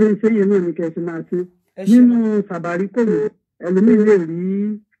bẹ́ẹ̀ tí ń ṣe yẹn náà ni kẹ̀sì máa ṣe. Nínú ṣàbáríkòlò ẹlòmíì lè rí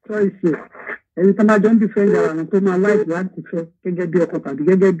choice ẹ̀. Ẹni tó máa jọ ń bí fẹ́ yàrá àwọn tó máa láìpẹ́ láti fẹ́ gẹ́gẹ́ bí ọkọ tàbí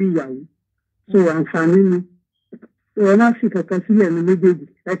gẹ́gẹ́ bí ìyàwó. So àǹfààní ni. Ẹ má fi kankan sílẹ̀ ní méjèèjì.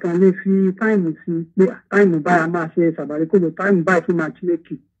 Ẹ kàn lè fi táìmù sí pé táìmù báyà máa ṣe ṣàbáríkòlò táìmù báyìí fún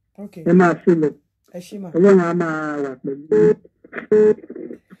matchmaking. Ẹ máa ṣe lọ. Ọlọ́run á máa wà pẹ̀lú.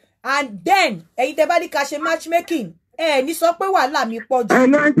 And then ẹ̀yin tẹ́ bá ní ká ṣe matchmaking ní sọ pé wàhálà mi pọ̀ jù.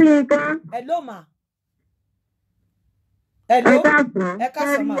 Hello àǹtí Yinka. Hello ma. Hello. Ẹ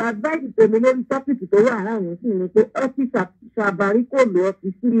káàsán ma. Advice tèmi lórí tọ́pìkì tó wà láàrin sí ni pé ọ́fíìsì ṣàbáríkòlò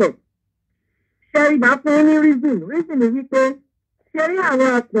ọ́fíìsì sílẹ̀. Ṣẹ́rí bá fún ní reason ni wípé ṣẹ́rí àwọn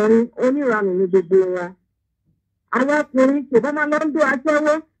ọkùnrin oníranù ní gbogbo wa. Àwọn ọkùnrin kò bá máa lọ́ńdọ̀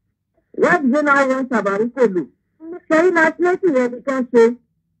aṣẹ́wó. Wọ́n ti náà wọ́n ṣàbáríkòlò. Ṣẹ́rí matchmaking yẹn nìkan ṣe.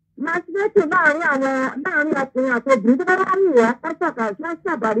 Matchmaking láàrin ọkùnrin àti obìnrin tó bá wá wù wá wọ́n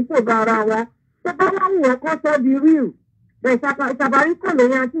ṣàbáríkòlò ara wa. Tó bá wá wù wá kọ́ sọ́ di real. Bẹ́ẹ̀ ṣàbáríkòlò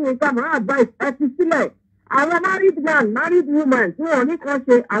yẹn àti Yinka máa advice ẹ fi sílẹ̀. Àwọn married man married woman tí wọ́n ní kan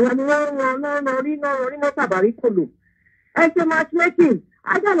ṣe àwọn ni wọ́n rí mọ́ ṣàbáríkòlò. Ẹ ṣe matchmaking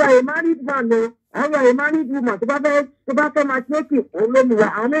ajálọ̀ a married man o ọ̀rọ̀ a married woman tó bá fẹ́ matchmaking òun ló mu wa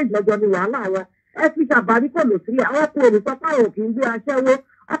àwọn méjì ọjọ́ ni wàhálà wa. Ẹ fi ṣàbáríkòlò sílẹ̀ àwọn kò rí sọ fáwọn òkè ń gbé aṣẹ́wó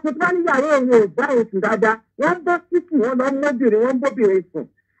ọkùnrin tó bá níyàwó òun ò bá oṣù dáadáa wọ́n ń bọ́ síkì wọ́n lọ mọ́bìnrin wọ́n ń bóbìnrin sùn.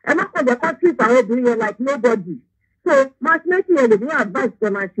 Ẹ má kọjá kọ́ treat àwọn obìnrin yẹn like nobody. So matchmaking yẹn lè ní advice tẹ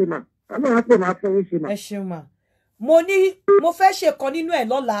máa ṣe mà. Ẹ ṣeun ma. Mo fẹ́ ṣe kan nínú ẹ̀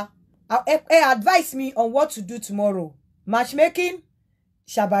lọ́la. Advise me on what to do tomorrow. Matchmaking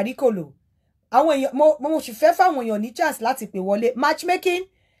ṣàbáríkòlò. Àwọn èèyàn mo sì fẹ́ fáwọn èèyàn ní chance láti pè wọlé. Matchmaking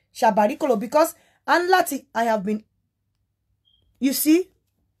ṣàbáríkòlò because I have been you see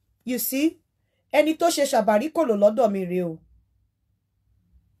ẹni tó ṣe ṣàbáríkòlò lọ́dọ̀ mi rèé o.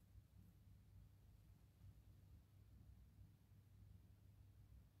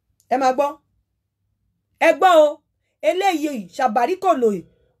 Ẹ máa gbọ́. Ẹ gbọ́ o. Eléyìí ṣàbáríkòlò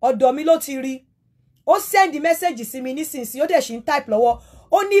ọ̀dọ̀ mi ló ti rí. Ó send message sí mi nísinsìnyí ó dẹ̀ ṣì ń type lọ́wọ́.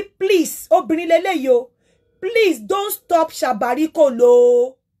 Ó ní please obìnrin leléyìí o. Please don't stop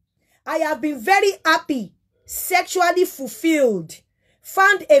ṣàbáríkòlò. I have been very happy, sexually fulfilled,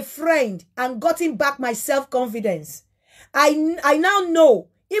 found a friend and gotten back my self-confidence. I now know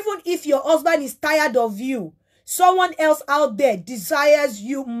even if your husband is tired of you, someone else out there desires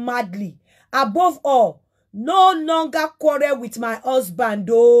you madly. Above all, no longer quarrel with my husband,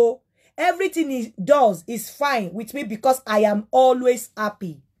 though. Everything he does is fine with me because I am always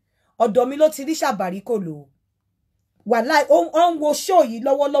happy. Ọ̀dọ̀ mi ló ti rí ṣàbáríkòlò. Wàláì, ó ń wo show yìí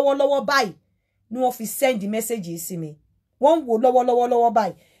lọ́wọ́lọ́wọ́ báyìí. Ni wọ́n fi send message sí mi. Wọ́n ń wo lọ́wọ́lọ́wọ́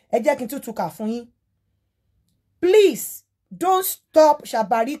báyìí. Ẹ jẹ́ kí n tútù kà fún yín. Please, don't stop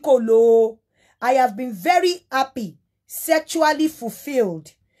ṣàbáríkòlò. I have been very happy, sexually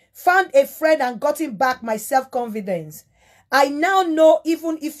fulfilled, found a friend and gotten back my self-confidence. I now know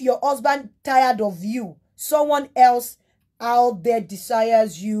even if your husband tired of you, someone else out there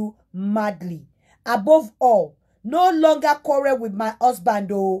desires you madly. Above all, no longer quarrel with my husband,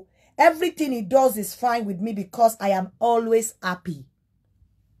 though. Everything he does is fine with me because I am always happy.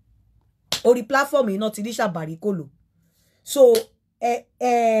 Orí platform yìí náà ti rí ṣàbáríkòlò. So,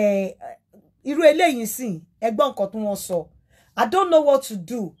 irú eléyìí sìn ẹgbọ́n nǹkan tí wọ́n sọ. I don't know what to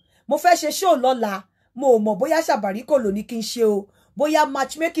do. Mo fẹ́ ṣe show lọ́la. Mo mọ̀ bóyá ṣàbáríkòlò ní kí n ṣe o. Bóyá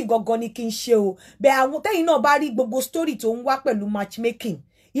matchmaking gangan ní kí n ṣe o. Bẹ́ẹ̀ àwọn tẹ́yìn náà bá rí gbogbo story tó ń wá pẹ̀lú matchmaking.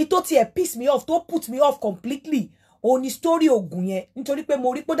 Ìyí tó tiẹ̀ piss me off, tó put me off completely. Ó ní story ogun yẹn. Nítorí pé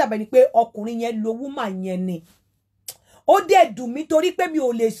mo rí pé ó dàbẹ̀ ni pé ọkùnrin yẹn lo woman yẹn ni. Ó dẹ̀ dùn mí torí pé mi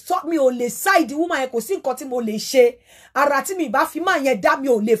ò lè side woman yẹn, kò sí nǹkan tí mo lè ṣe. Ara tí mi bá fi máa yẹn dá mi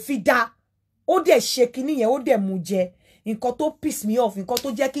ò lè fi dá. Ó dẹ̀ ṣe kinní yẹn, ó dẹ̀ mú jẹ. Nǹkan tó piss me off, nǹkan tó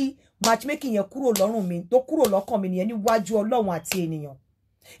jẹ́ kí matchmaking yẹn kúrò lọ́rùn mi, tó kúrò lọ́kàn mi nìyẹn níwájú Ọlọ́run àti ènìyàn.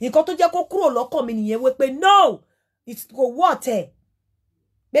 Nǹkan tó jẹ́ kó kúrò lọ́kàn mi nìyẹn wí pé no, it's kò worth it.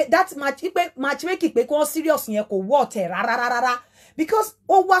 That matchmaking pé kó serious yẹn kò worth it rárá. Because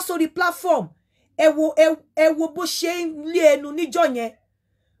ó wá sórí platform. ẹ wo bó ṣe ń lé ẹnu níjọ́ yẹn.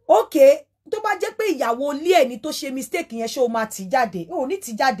 Okay, tó bá jẹ́ pé ìyàwó ilé ẹni tó ṣe mistake yẹn ṣé o máa tì jáde. O ní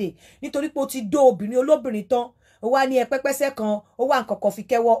tì jáde nítorí pé o ti dó obìnrin olóbìnrin tán. Ó wá ní ẹ pẹ́pẹ́sẹ́ kan, ó wá nǹkan kan fi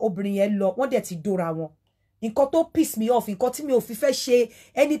kẹ́wọ́ obìnrin yẹn lọ. Wọ́n dẹ̀ ti dóra wọn. Nǹkan tó piss me off, nǹkan tí mi ò fi fẹ́ ṣe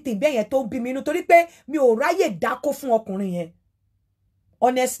anything bẹ́ẹ̀ yẹn tó ń bí mi inú torí pé mi ò ráyè dákó fún ọkùnrin yẹn.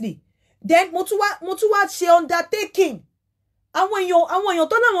 Honestly. Then mo tún wá ṣe undertaking. Àwọn èèyàn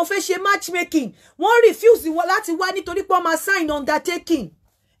tó náà wọ́n fẹ́ ṣe matchmaking, wọ́n refuse wọn láti wá nítorí pé wọ́n máa sign undertaking.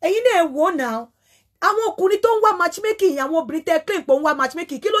 Ẹ̀yin náà wò now. Àwọn ọkùnrin tó ń wá matchmaking, àwọn obìnrin tẹ́ claim pé ń wá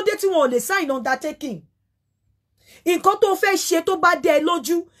matchmaking, kí ló dé tí wọn ò lè sign undertaking? Nǹkan tó fẹ́ ṣe tó bá dé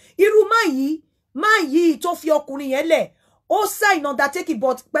lójú, irú máa yìí tó fi ọkùnrin yẹn lẹ̀, ó sign undertaking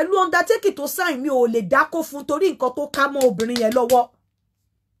but pẹ̀lú undertaking tó sign mi ò lè dákó fún torí nǹkan tó ká mọ́ obìnrin yẹn lọ́wọ́.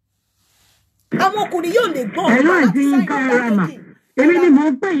 Àwọn ọkùnrin yóò lè gbọ́n ẹ̀rọ àti nǹkan ara mà. Èmi ni mo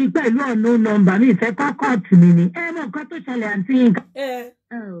ń pè yín pẹ̀lú ọ̀nà nọ́mbà mi ìfẹ́ kọ́kọ́ọ̀tù mi ni. Ẹ mọ̀ nǹkan tó ṣẹlẹ̀ àti nǹkan.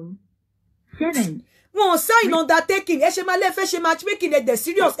 7. Wọ́n sign undertaking. Ẹ ṣe máa lè fẹ́ ṣe matchmaking ẹ̀ dẹ̀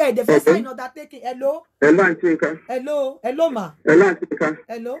serious ẹ̀ dẹ̀ fẹ́ sign undertaking. Hello. Hello àǹtí nǹkan. Hello ma. Hello àǹtí nǹkan.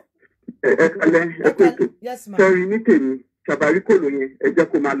 Hello. Ẹ kalẹ̀ ẹ kú ètò. Yes ma. Sẹ́rí ní tèmi, Shabarikolo yẹn, ẹ jẹ́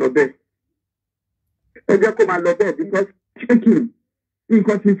kó máa lọ bẹ́ẹ̀. Ẹ jẹ́ kó máa lọ bẹ́ẹ̀ because checking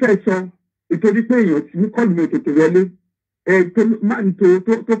nǹkan ti fẹ́ sọ ìtorí pé èèyàn ti ní kọ́ọ̀lù mi tètè wọlé.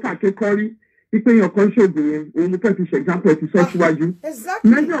 Tó fà kékọ́rí wípé èèyàn kan ṣoògùn yẹn, òun mo fẹ́ fi ṣe example ti sọ síwájú.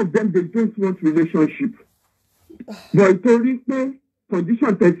 Many of them they don't want relationship. But ìtorí pé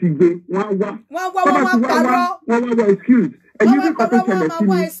condition tẹ̀ ti gbé, wọ́n wá. Wọ́n wá excuse. Ẹ̀yin ní nǹkan tó ṣẹlẹ̀ sí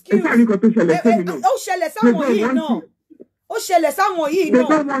mi. Ẹ sáà ní nǹkan tó ṣẹlẹ̀ sí mi náà. Ó ṣẹlẹ̀ sáwọn yìí náà. Ó ṣẹlẹ̀ sáwọn yìí náà.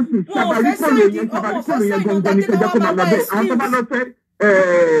 Shabarikolo yẹn gangan ní kẹjọ kó máa lọ bẹ́ẹ̀. Àwọn tó bá lọ fẹ́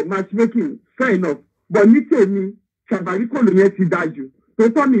matchmaking fair enough. But ní tèmi, Shabarikolo yẹn ti dáa jù.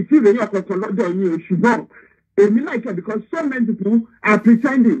 Tòótọ́ mi tí ìròyìn ọ̀kọ̀ọ̀kan lọ́dọ̀ yín o ṣùgbọ́n èmi láìpẹ́ because so many people are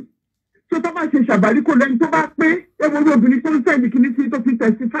pretending. So tó bá ṣe Shabarikolo ẹni tó bá pé ewu obìnrin tó ń fẹ́ ní kíní sí tó fi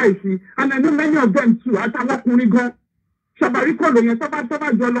testify sí and I know many of them too àtàwọn ọkùnrin gan. Shabarikolo yẹn tó bá jọ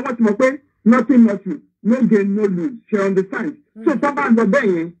lọ́wọ́ ti mọ̀ pé nothing, no gain, no lose, she understand. So tó bá lọ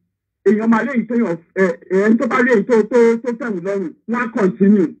bẹ́ẹ̀ yẹn, èèyàn máa lé ìtòyàn ẹni tó bá rí èyí tó fẹ̀wù lọ́rùn, wọ́n á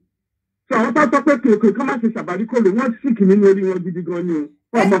continue. So àwọn tó tọ́ pé kèké kọ́ máa ṣe Shabarikolo, wọ́n sìkì nínú orí wọn gidi gan ni o.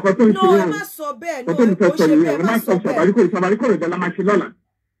 Ọmọ kan tó ń ṣe wọn. Ẹ má sọ bẹ́ẹ̀ náà. Ọ̀tọ̀ mi fẹ́ sọ nìyẹn, ẹ má sọ Shabarikolo ìjọba máa ṣe lọ́la.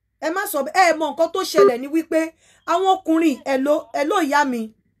 Ẹ má sọ bẹ́ẹ̀, ẹ mọ nǹkan tó ṣẹlẹ̀ ni wípé àwọn ọkùnrin hello ìyá mi.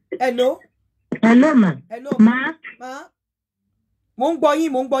 Hello ma. Ma. Mo ń gbọ́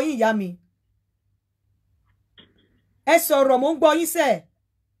yín ìyá mi. Ẹ sọ̀rọ̀, mo ń gbọ́ yín sẹ́.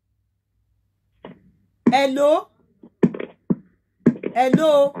 Hello.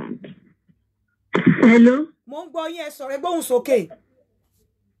 Mo ń gbọ́ yín, ẹ sọ̀rọ̀, ẹ gbóhùn sókè.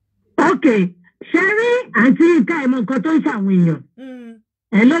 Okay. Ṣé rí àǹtí Nǹkan ẹ mọ nǹkan tó ń ṣàwọn èèyàn?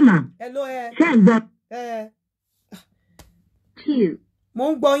 Hello ma. Ṣé ń gbọ́? 2. Mo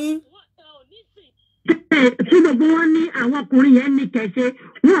ń gbọ́ yín. Tí gbogbo wọn ní àwọn ọkùnrin yẹn ní kẹ̀ṣe,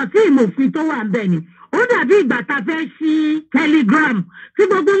 wọn tí ìmòfin tó wà ń bẹ̀ ni. Ó dàbí ìgbà tá a fẹ́ ṣí Telegram tí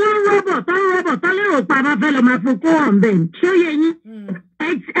gbogbo wọn rọ́bọ̀ tó lérò pa máa fẹ́ lọ máa fokó hàn bẹ́ẹ̀. Ṣé ó yẹ yín?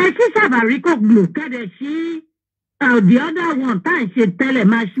 Ẹ ṣí Shabarikolo kẹ́dẹ̀ sí the other one tá à ń ṣe tẹ́lẹ̀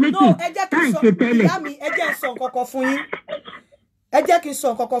matchmaking tá à ń ṣe tẹ́lẹ̀. Ìyá mi, ẹ jẹ́ n sọ nǹkan kan fún yín. Ẹ jẹ́ kí n sọ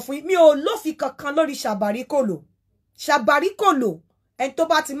nǹkan kan fún yín. Mi ò lófin kankan lórí Shabarikolo. Shabarikolo, ẹni tó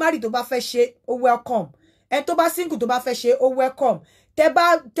bá ti marry tó bá fẹ́ ṣe, ó welcome. Ẹni tó bá single tó bá fẹ́ ṣe, ó welcome. Tẹ́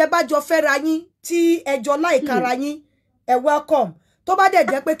bá jọ fẹ́ra yín tí ẹjọ́ láìkara yín, ẹ welcome. Tó bá dẹ̀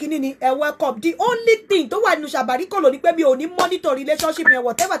jẹ́ pé kíní ni, ẹ welcome. The only thing tó wà nínú Shabarikolo ni pé mi ò ní monitor relationship yẹn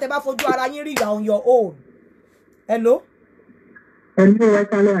whatever tẹ́ bá fojú ara yín rí, you are on your own. Hello. Ẹ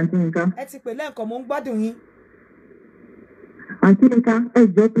kálẹ́ àǹtí Nǹkan. Ẹ ti pè lẹ́ẹ̀kan, mo ń gbádùn yín. Àǹtí Nǹkan, ẹ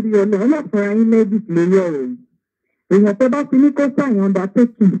jọ torí ọlọ́run fúnra yín lẹ́bìt lórí ọ̀rọ̀ yìí. Èèyàn tó bá ti ní kó sáyìn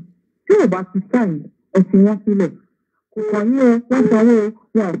undertaking tí ò bá ti sáyìn ẹ̀sìn wọn sílẹ̀. Kò kàn yín o, wọ́n sanwó o,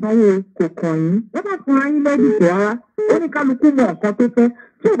 wọn ò sanwó o, kò kàn yín. Wọ́n bá fúnra yín lẹ́bìt rárá. Ó ní kálukú mọ nǹkan tó fẹ́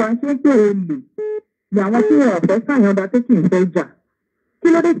tí ò bá ń ṣe é pé o lè. Ní àwọn tí wọn ò fẹ́ sáyìn undertaking fẹ́ jà. Kí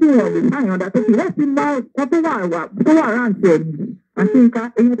ló dé tí wọn ò lè sáyìn undertaking? Wọ́n ti mọ ọkọ tó wà ráǹtì ẹ̀mí. Àǹtí Nǹkan,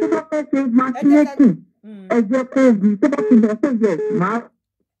 èèyàn tó bá fẹ́ ṣe matchmaking ẹ jẹ́ kó o bí tó bá ti lọ sí ìyẹn máa.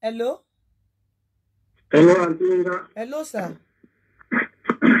 Hello. Hello àǹtí Nǹkan. Hello sir.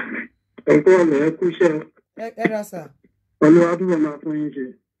 Ẹ̀kọ́ ọ̀nà ẹ kú iṣẹ́. Ẹ ra sir. Olúwa dúró máa fún yín ṣe.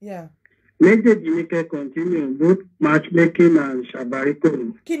 Yeah. Méjèèjì ní kẹ́ continue both matchmaking and Shabarikolo.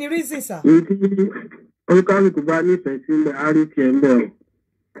 Kí ni reason sir? Ní tí olúkálùkù bá nífẹ̀ẹ́ sílẹ̀ á rí tiẹ̀ ń bẹ̀ o.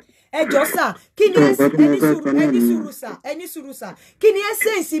 ẹ jọ̀ọ́ sà kí ni ẹni sùúrù sà kí ni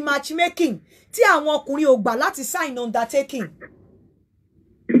essence matchmaking tí àwọn ọkùnrin ò gbà láti sign undertaking.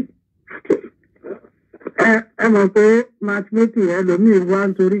 ẹ mọ̀ pé matchmaking ẹlòmíì wá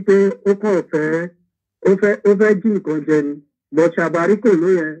nítorí pé ó kàn ó fẹ́ jí nǹkan jẹ ni but Shabarikolo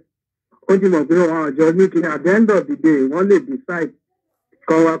yẹn ó ti mọ̀ pé wọn àjọ ní kí at the end of the day wọ́n lè decide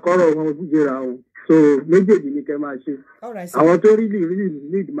kọ́rọ̀ wọn jẹra o so méjèèjì ni kẹ́ máa ṣe àwọn tó really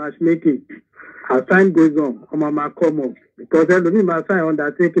need matchmaking as time goes on ọmọ máa come up because ẹlòmíì máa sign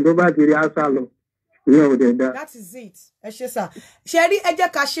undertaking tó bá ti rí àṣà lọ ìyẹn ò dẹ̀ dá. That is it ẹ ṣe sà ṣe rí ẹ jẹ́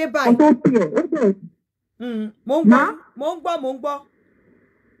ká ṣe báyìí. Mo ń gbọ́.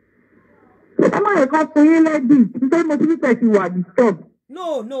 ẹ má yẹ kán fún yín lẹ́dì nítorí mo ti ní tẹ̀sí wà disturb.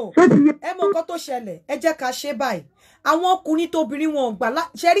 No ẹ mọ nǹkan tó ṣẹlẹ̀ ẹ jẹ́ ká ṣe báyìí àwọn ọkùnrin tóbìnrin wọn gbà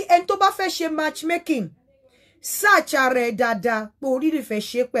ṣe rí ẹni tó bá fẹ́ ṣe matchmaking search ara ẹ dáadáa pé oríire fẹ́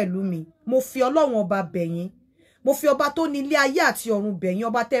ṣe pẹ̀lú mi mo fi Ọlọ́run ọba bẹ̀yìn mo fi ọba tó ní ilé ayé àti ọ̀run bẹ̀yìn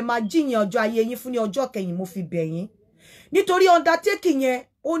ọba tẹ́ máa jíyàn ọjọ́ ayé yín fún ní ọjọ́ kẹyìn mo fi bẹ̀yìn nítorí undertaking yẹn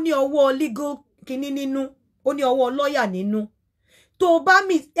ó ní ọwọ́ legal kíní nínú ó ní ọwọ́ lọ́ọ̀yà nínú tó bá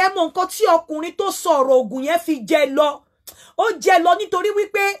mi ẹ mọ nǹkan tí ọkùnrin tó sọ̀rọ̀ ògùn yẹn fi jẹ lọ ó jẹ lọ nítorí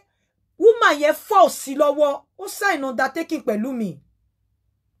wípé woman yẹn fọ́ sí lọ́wọ́ ó sign undertaking pẹ̀lú mi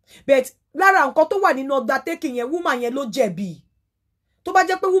but lára nǹkan tó wà nínú undertaking yẹn woman yẹn ló jẹ̀bi tó bá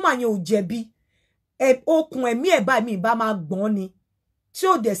jẹ́ pé woman yẹn ò jẹ̀bi okùn ẹ̀mí ẹ̀ bá mi bá máa gbọ́n ni tí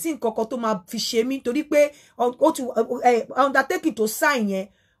ò dẹ̀ sí nǹkan kan tó máa fi ṣe mí torí pé undertaking tó sign yẹn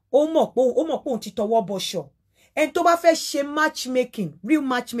ó mọ̀ pé òun ti tọwọ́ bọ̀ṣọ̀ ẹni tó bá fẹ́ ṣe matchmaking real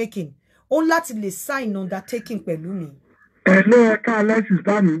matchmaking ó láti lè sign undertaking pẹ̀lú mi. Hello, ẹ káalẹ́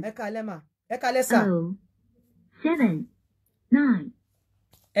sísá mi. Ẹ káalẹ́ mà. Ẹ káalẹ́ sà. 7, 9.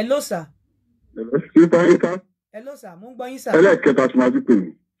 Hello sà. Síta ìta. Hello sà, mo ń gbọ́ yín sà. Ẹlẹ́kẹta tí máa dúpẹ́ mi.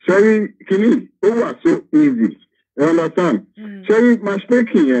 Ṣẹ́rí kìíní ó wà so easy. You understand? Ṣẹ́rí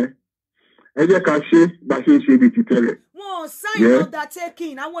matchmaking yẹn ẹ jẹ́ ká ṣe bá ṣe ń ṣe ibi ti tẹ́lẹ̀. Wọ́n sign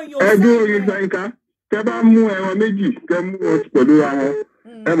undertaking àwọn èèyàn. Ẹgbẹ́ orin Gbàyìnká tẹ bá mú ẹran méjì tẹ mú ọtí pẹ̀lú àwọn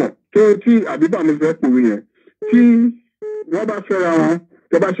ẹ mọ̀ tí àbíbà mi fẹ́ pòwe yẹn tí wọ́n bá fẹ́ra wọn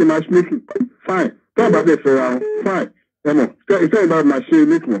tẹ bá ṣe matchmaking fine tó bá fẹ́ fẹ́ra wọn fine ẹ mọ̀ ìfẹ́ ìbá máa ṣe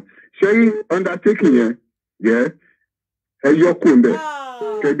make wọn ṣe rí undertaking yẹn yẹ ẹ yọ kó mbẹ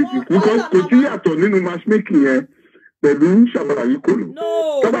kẹbi because kò sí yàtọ̀ nínú matchmaking yẹn pẹ̀lú Shabarikolo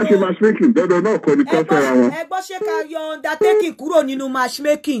tó bá ṣe matchmaking dandan náà kọ́ ni kọ́ fẹ́ra wọn. ẹ gbọ́ ṣé ká yọ undertaking kúrò nínú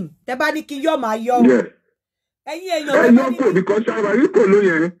matchmaking tẹ bá ní kí yọ máa yọ ẹ̀yin èèyàn ẹ yọ kó because Shabarikolo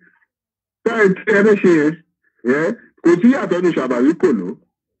yẹn tẹ́ ẹ bẹ́ ṣe yẹn kò sí yàtọ̀ ní Shabarikolo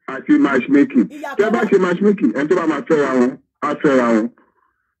àti matchmaking tẹ́ bá ṣe matchmaking ẹni tó bá máa fẹ́ra wọn á fẹ́ra wọn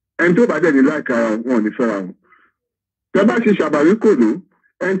ẹni tó bá dẹ̀ ní láìka ara wọn ò ní fẹ́ra wọn tẹ́ bá ṣe Shabarikolo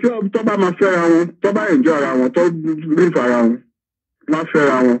ẹni tó bá máa fẹ́ra wọn tó bá enjoy ara wọn tó rí fara wọn wọ́n á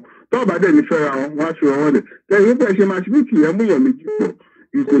fẹ́ra wọn tó bá dẹ̀ ní fẹ́ra wọn wọ́n á fi wọn lẹ̀ lẹ́yìn pé ṣe matchmaking yẹn mú yàn méjì pọ̀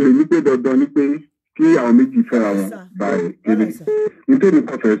ìkòlè ní pé dandan ní pé kí àwọn méjì fẹ́ra wọn báyìí kéré nítorí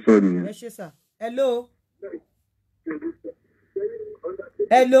kan fẹ́ sọ nìyẹn. ẹ ṣe sà hello.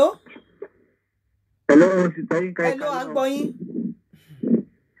 Hello. Hello, sísá yín ká. Hello, à ń gbọ́ yín.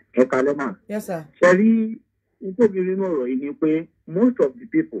 Ẹ káalẹ́ mà. Yes sir. Ṣé rí nítorí nínú ọ̀rọ̀ yìí ni pé most of the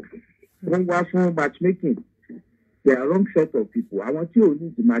people wọ́n wá fún matchmaking they are wrong set of people àwọn tí ò ní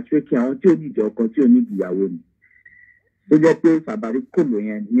di matchmaking àwọn tí ò ní di ọkọ tí ò ní di ìyàwó ni ó jẹ́ pé Shabarikolo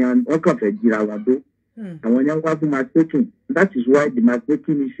yẹn ni wọ́n kàn fẹ́ jìra wọn dó àwọn yẹn wá fún matchmaking that is why the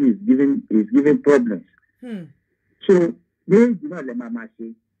matchmaking issue is giving problems. So méjì náà lè máa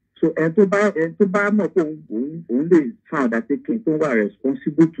ṣe so ẹni tó bá mọ̀ pé òun lè fún undertaking tó wà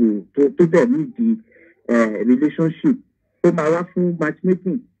responsible to dẹ̀ ní di relationship tó máa wá fún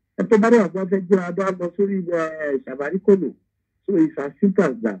matchmaking ẹni tó bá dẹ̀ wọ́n fẹ́ gbé adó lọ sórí Shabarikolo so it's as simple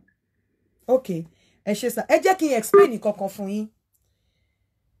as that. Okay ẹ ṣe sá ẹ jẹ́ kí n explain kankan fún yín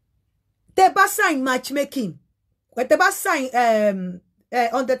tẹ́ bá sign matchmaking tẹ́ bá sign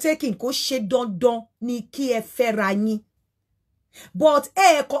undertaking kò ṣe dandan ni kí ẹ fẹ́ra yín but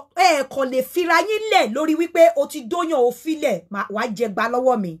ẹ kò lè fira yín lẹ̀ lórí wípé o ti dóyàn o filẹ̀ wàá jẹ gbà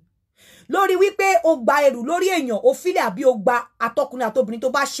lọ́wọ́ mi lórí wípé o gba ẹrù lórí èèyàn o filẹ̀ àbí o gba àtọkùnrin àtobìnrin tó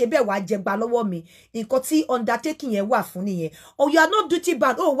bá ṣe bẹ́ẹ̀ wàá jẹ gbà lọ́wọ́ mi nǹkan tí undertaking yẹn wà fún nìyẹn oh you are not duty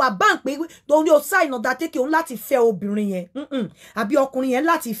bound oh wà bank pé tó ní o sign undertaking òun láti fẹ́ obìnrin yẹn àbí ọkùnrin yẹn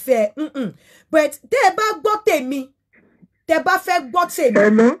láti fẹ́ but tẹ́ ẹ bá gbọ́ tèmi tẹ́ bá fẹ́ gbọ́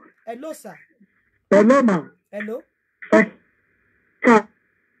tèmi. Hello sir. Hello ma. Hello.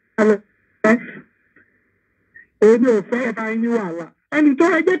 Èmi ò fẹ́ bá yín wàhálà ẹni tó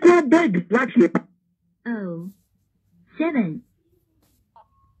ẹgbẹ́ tó bẹ́ẹ̀gì láti lè pa. 0, 7.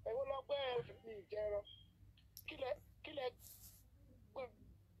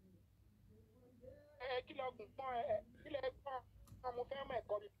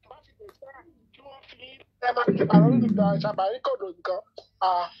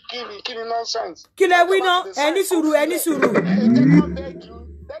 Kí lẹ wí ná? Ẹni sùúrù.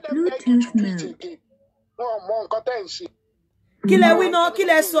 Bluetooth mode. Kí lẹ wí ná? Kí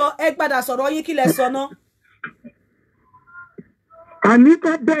lẹ sọ? Ẹ padà sọ̀rọ̀ yín, kí lẹ sọ ná?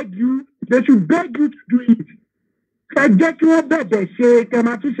 Anita beg you, they should beg you to do it. Ẹ jẹ́ kí wọ́n bẹ̀bẹ̀ ṣe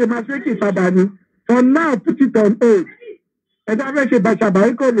kẹ́mátúnṣe máa ṣe kí padà ní. For now, put it on hold. Ẹ dá fẹ́ ṣe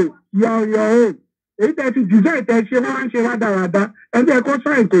Shabarikolo, you are on your own. Èyí tẹ́ ti design tẹ́ ṣe wọ́n á ń ṣe rádaràda. Ẹ jẹ́ kó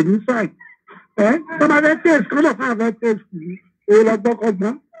sign kò ní sign. Tó bá fẹ́ taste, kọ́ lọ́ fún àwọn taste yìí. Èyí lọ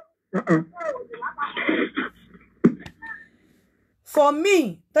gbọ́kọ̀gbọ́n. For me,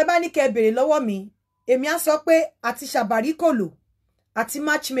 tẹ́ bá ní kẹ́ béèrè lọ́wọ́ mi, èmi á sọ pé àti Shabarikolo àti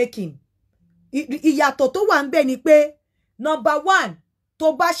matchmaking ìyàtọ̀ tó wà ńbẹ̀ ni pé number 1 tó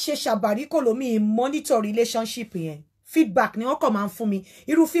bá ṣe Shabarikolo mi monitor relationship yẹn feedback ni wọ́n kàn máa ń fún mi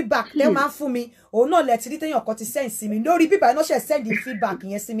irú feedback tẹ́ máa ń fún mi òun náà lẹ ti rí téèyàn kan ti send sí mi lórí bíbá iná ṣe send feedback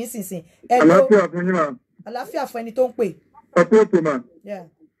yẹn sí mi sínsìn àlàáfíà fún yín mà. àlàáfíà fún ẹni tó ń pè. ọ̀pọ̀ ètò mà.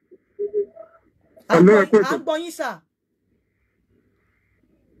 à ń gbọ́ yín sà.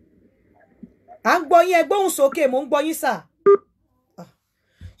 à ń gbọ́ yín ẹ gbóhùn sókè mò ń gbọ́ yín sà.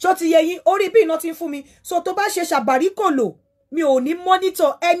 Ṣó ti yé yín orí bí iná ti ń fún mi so tó bá ṣe Shabarikolo mi ò ní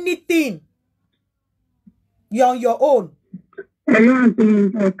monitor anything. You're on your own. Hello,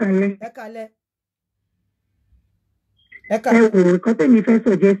 Auntie Ekale. Ekale. Ẹ wò nǹkan tẹ́mi fẹ́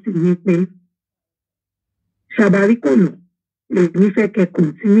suggest ni pé Shabarikolo lè ní fẹ́ kẹ́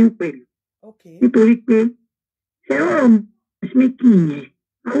continue pẹ̀lú. Nítorí pé ṣé ọ̀rọ̀ matchmaking yẹn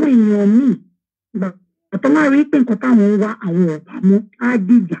àwọn èèyàn míì àtọ́ máa rí pé nǹkan táwọn ń wá àwọn ọ̀bà mú á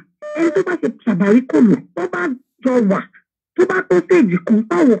dìjà. Ẹni tó bá ṣe Shabarikolo tó bá jọ wà tó bá tó stage kan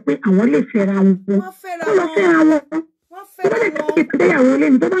táwọn pé àwọn lè fẹ́ra wọn kó lọ fẹ́ra wọn. Tó bá lè tètè tẹ́yàwó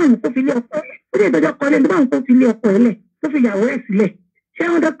lẹ́nu tó bá àwọn kó fi lé ọkọ ó lè dọjọ́ kọ lẹ́nu tó bá àwọn kó fi lé ọkọ ẹ̀ lẹ̀ tó fi yàwó ẹ̀ sílẹ̀. Ṣé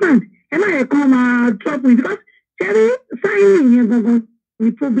understand? Ẹ má yẹ kán máa drop me because ṣe rí sáyìn yẹn gangan ni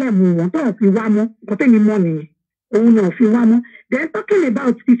problem wọn tó fi wá mọ́ nǹkan tẹ́mi mọ́ nìyẹn òun náà fi wá mọ́. Then talking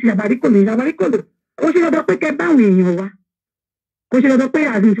about ti Shabarikolo ó ṣe lọ́dọ̀ pé kẹ́ báwọn èèyàn wá kò ṣe lọ́dọ̀ pé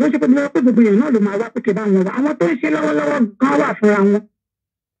àdìs ó ṣe pé gbogbo èèyàn náà ló máa wá pé kẹ́ báwọn wá àwọn tó ń ṣe lọ́wọ́lọ́wọ́ gan wà fúnra wọn.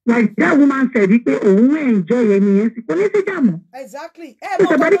 Like that woman said wípé òun enjoy ẹni yẹn sí kò ní sí jàmọ́. Exactly.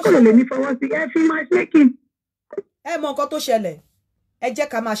 Shabarikolo lè ní fọwọ́ sí ẹ fi matchmaking. Ẹ mọ nǹkan tó ṣẹlẹ̀ ẹ jẹ́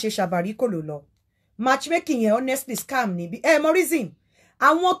ká máa ṣe Shabarikolo lọ matchmaking yẹn honestly scam ni ẹ mọ reason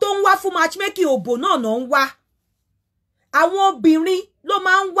àwọn tó ń wá fún matchmaking òbò náà ń wá àwọn obìnrin ló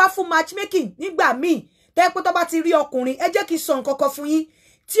máa ń wá fún matchmaking nígbà míì tẹ́ pé tó bá ti rí ọkùnrin ẹ jẹ́ kí n sọ nǹkan kan fún yín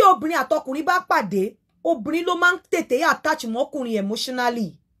tí obìnrin àtọkùnrin bá pàdé obìnrin ló máa ń tètè attach mọ́kùnrin emotionally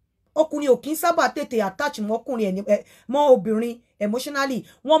ọkùnrin ò kí ń sábà tètè attach mọ́kùnrin mọ́ obìnrin emotionally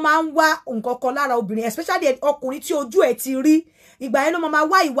wọ́n máa ń wá nǹkan kan lára obìnrin especially ọkùnrin tí ojú ẹ̀ ti rí ìgbà yẹn ló máa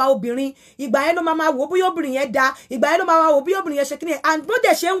wá ìwà obìnrin ìgbà yẹn ló máa wò bóyá obìnrin yẹn dá ìgbà yẹn ló máa wò bóyá obìnrin yẹn ṣe kíni and bó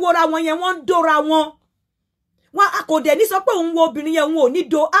dẹ̀ ṣe ń wora wọn yẹn wọ́n ń dóra wọn wọn kò dẹ̀ ní sọ pé òun wo obìnrin yẹn òun ò ní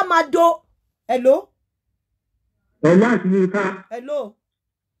do á máa do. Hello. Hello àti Yinka. Hello.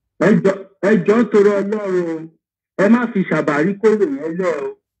 Ẹjọ́ torí Ọlọ́run ẹ má fi Shabarikolo yẹn lẹ̀ o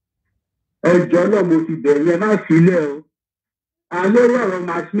ẹjọ́ náà mo ti bẹ̀rẹ̀ ẹ má fi lẹ̀ o àlórí ọ̀rọ̀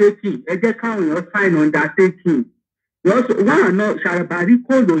matchmaking ẹ jẹ́ káwọn èèyàn sign undertaking wọ́n àná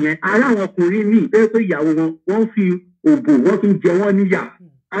Shabarikolo yẹn ara àwọn ọkùnrin míì bẹ́ẹ̀ pé ìyàwó wọn wọ́n fi òbò wọ́n fi ń jẹ wọ́n níyà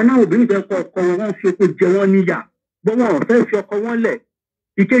àná obìnrin fẹ́ kọ́ ọkọ wọn wọ́n fi oko jẹ wọ́n níyà bọ́ wọn ò fẹ́ fi ọkọ wọn lẹ̀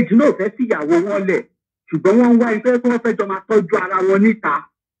ìkejì náà fẹ́ sí ìyàwó wọn lẹ̀ ṣùgbọ́n wọ́n ń wá ife tí wọ́n fẹ́ jọ máa tọ́jú ara wọn níta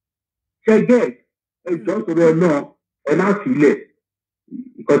ṣẹ́gẹ́ ẹjọ́ sọ̀rọ̀ náà ẹ má sílẹ̀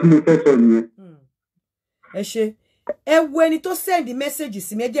nǹkan tí mo fẹ́ sọ nìyẹn. ẹ ṣe ẹ wo ẹni tó send message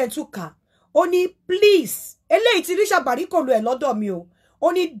sí mi ẹ jẹ́ tún kà ó ní please eléyìí ti rí Shabarikolo ẹ lọ́dọ̀ mi o ó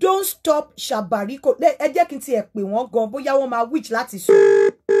ní don't stop Shabarikolo ẹ jẹ́ kí n tiẹ̀ pè wọ́n gan bóyá wọ́n máa witch láti sọ.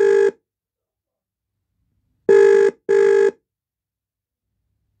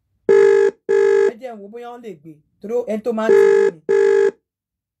 ẹ jẹ́ wo bóyá wọ́n lè gbé torí ẹni tó máa ń tẹ̀lé mi.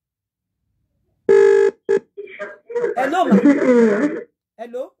 Hello ma.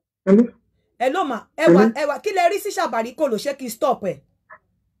 Hello. Hello ma. Ẹ wá kí lẹ rí sí Shabarikolo ṣé kí stop ẹ.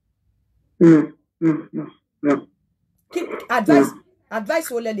 No. Kí advice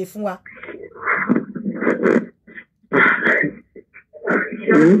wo lẹ lè fún wa.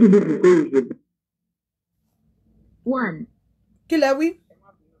 One. Kí lẹ wí.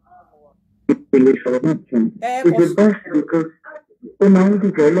 Ó máa ń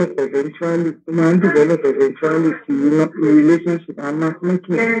develop eventually sí relationship and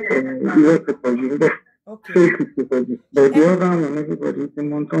matchmaking ìwé pẹ̀pẹ̀ yìí bẹ́ẹ̀. Okay. But the other one, everybody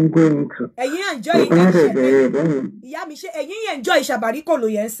don't go into. Ẹ̀yin enjoy ìyá mi ṣe ẹ̀yin enjoy Shabarikolo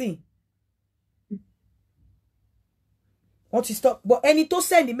yẹn sìn. Wọ́n ti stop, but ẹni tó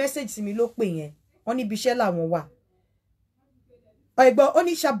send the message sí mi ló pè yẹn. Wọ́n ní ibiṣẹ́ làwọn wà. But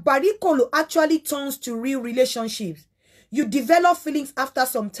only Shabarikolo actually turns to real relationships. You develop feelings after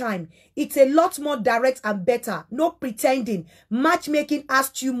some time. It's a lot more direct and better. No pretending. Matchmaking has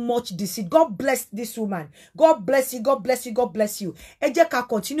too much deceit. God bless this woman. God bless you. God bless you. God bless you. Ẹ jẹ́ ká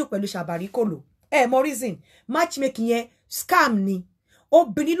continue pẹ̀lú Shabarikolo. More reason. Matchmaking yẹn scam ni.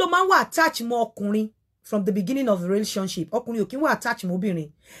 Obìnrin ló máa ń wà attach mọ́ ọkùnrin from the beginning of the relationship. Ọkùnrin ò kí ń wà attach mọ́ obìnrin.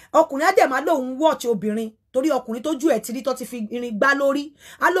 Ọkùnrin á dẹ̀ máa lóun watch obìnrin. Torí ọkùnrin tó ju ẹ̀ tí rí tó ti fi irin gbá lórí.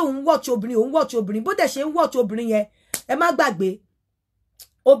 Á lóun watch obìnrin, òun watch obìnrin. Bó dẹ̀ ṣe ń watch obìnrin yẹn. Ẹ má gbàgbé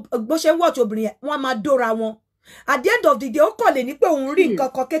bó ṣe watch obìnrin yẹn wọ́n máa dóra wọn. At the end of the day ó kàn lè ní pé òun rí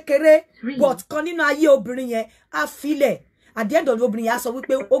nǹkan kan kékeré but kan nínú ayé obìnrin yẹn á filẹ̀. At the end of the obìnrin yẹn á sọ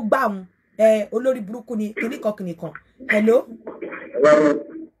wípé ó gbà òun olórí burúkú ni kìnìkan. Hello.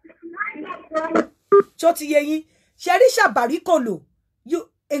 Ṣó ti yé yín ṣe rí Shabarikolo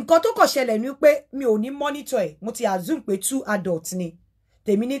nǹkan tó kàn ṣẹlẹ̀ ni pé mi ò ní monitor ẹ̀ mo ti assume pé 2 adults ni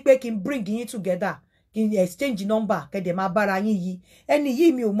tèmi ní pé kí n bring yín together kí n exchange number kẹ́dẹ̀ máa bára yín yìí ẹni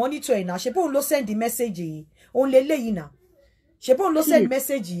yìí mi ò monitor ẹ̀ náà ṣe bóun ló send message yìí òun lè léyìí náà ṣe bóun ló send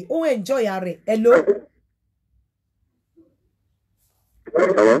message yìí òun enjoy rẹ̀ hello.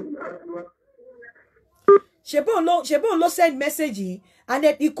 ṣe bóun ló send message yìí and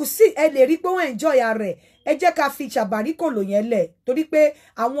you could see ẹ lè rí pé òun enjoy rẹ̀ ẹ jẹ́ ká fi Shabarikolo yẹn lẹ̀ torí pé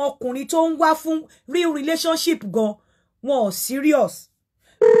àwọn ọkùnrin tó ń wá fún real relationship gan wọn ò serious.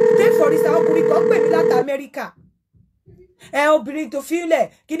 Take for instance ọkùnrin kan pè mí láti America obìnrin tó fílẹ̀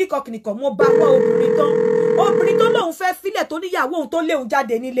kíníkan mo bá wá obìnrin tó lóun fẹ́ fílẹ̀ tó níyàwó òun tó léun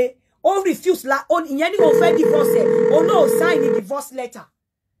jáde nílé ó refuse ìyẹn ní òun fẹ́ divorce ẹ̀ òun náà sign the divorce letter.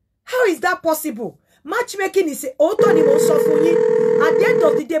 How is that possible? Matchmaking is òótọ́ ni mo sọ fún yín at the end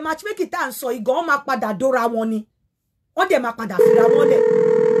of the day matchmaking tá à ń sọ ìgàn wọn máa padà dóra wọn ni wọ́n dẹ̀ máa padà fira wọn lẹ̀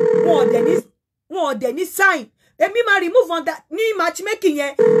wọn ò dẹ̀ ní sign èmi máa remove under ní matchmaking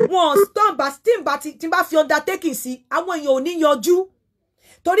yẹn wọn stop but still but tí bá fi undertaking sí àwọn èèyàn ò ní yanjú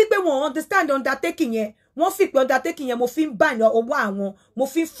torí pé wọn understand undertaking yẹn wọ́n fi pé undertaking yẹn mo fi ń bá owó àwọn mo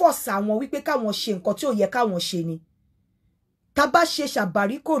fi ń force àwọn wípé káwọn ṣe nǹkan tí ò yẹ káwọn ṣe ni tá bá ṣe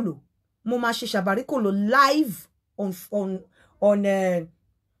Shabarikolo mo máa ṣe Shabarikolo live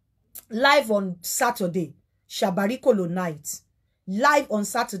live on Saturday Shabarikolo night live on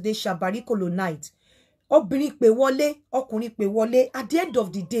Saturday Shabarikolo night obìnrin pè wọlé ọkùnrin pè wọlé at the end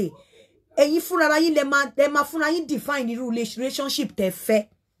of the day ẹ̀yin fúnra yín lẹ máa fúnra yín define irú relationship tẹ́ fẹ́.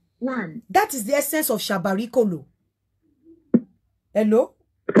 That is the essence of Shabarikolo. Hello.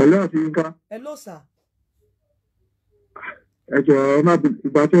 Hello Yinka. Hello sir. Ẹjọ́ má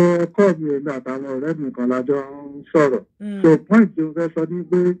ìgbà tó kọ́ mi èmi àtàwọn ọ̀rẹ́ mi kan lájọ ń sọ̀rọ̀. So point tí mo fẹ́ sọ ní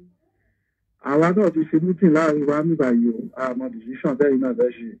pé àwa náà ti ṣe meeting láàrin wa nígbà yìí àmọ́ decision bẹ́ẹ̀ náà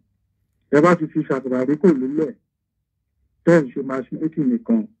bẹ́ẹ̀ ṣe. Ẹ bá ti fi Shabarikolo lẹ̀ tẹ́ ṣe matchmaking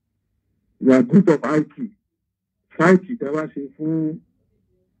nìkan. We are group of IT. Site tẹ́ bá ṣe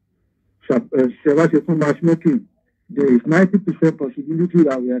fún matchmaking. There is 90% possibility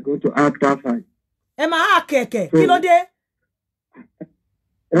that we are going to add that site. Ẹ máa kẹ̀kẹ́ kí ló dé?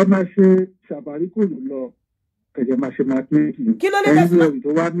 Ẹ máa ṣe Shabarikolo lọ kẹ̀jẹ̀ máa ṣe matchmaking. Kí ló dé tẹ́ fi máa tó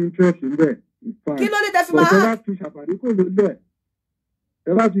wá ní interest níbẹ̀. Kí ló dé tẹ́ fi máa ẹ bá fi Shabarikolo lẹ̀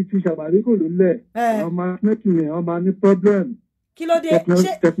ẹ bá fi Shabarikolo lẹ̀ àwọn matchmaking yẹn wọ́n máa ní problem. Kí ló dé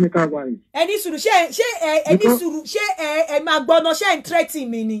technical wise. Ẹni sùúrù ṣé ẹ máa gbọ́nà ṣé ń threaten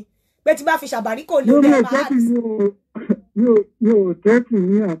mi ni pé tí bá fi Shabarikolo lẹ̀ máa yóò threaten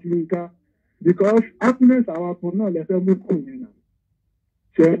yín àti nǹkan because happiness àwọn kan náà lè fẹ́ mú kù yẹn náà.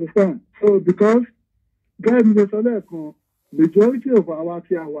 You understand? So because God is a majority of our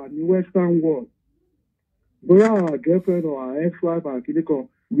tí a wà ní Western world, whether our girlfriend or our ex-wife or kidiko,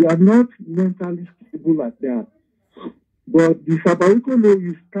 we are not mentally stable like that. But the Shabarikolo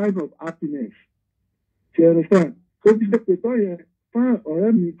is kind of happiness. You understand? So this is the point.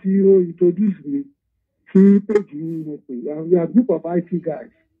 Ọ̀rẹ́ mi tí ó introduce me sí page mi mo pè we are a group of IT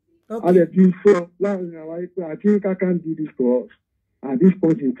guys. A lè bí sọ láàrin àwọn ẹgbẹ́ I think I can do this for us at this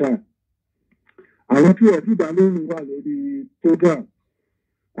point in time. Àwọn tí ẹ ti dá lóhùn wà lórí program.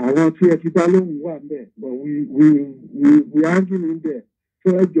 Àwọn tí ẹ ti dá lóhùn wà ńbẹ̀ but we hanging in there. So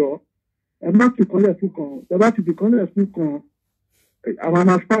ẹ jọ̀ọ́ ẹ má ti kọ́lẹ̀ fún kan ẹ bá ti di kọ́lẹ̀ fún kan àwọn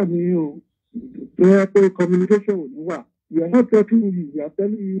master ni o tó yẹ pé communication ò ní wà. We are not talking you, we are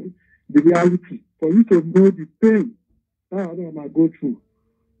telling you the reality for you to know the pain that I might go through.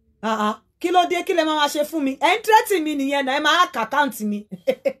 kí ló dé kí lẹ máa ṣe fún mi ẹ ń threaten mi nìyẹn náà ẹ máa hack account mi.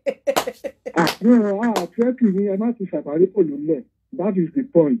 Threatening ni ẹ má ti Shabarikolo lẹ̀, that is the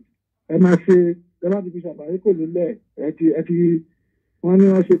point. Ẹ má ṣe ẹ má ti fi Shabarikolo lẹ̀ ẹ ti wọ́n ní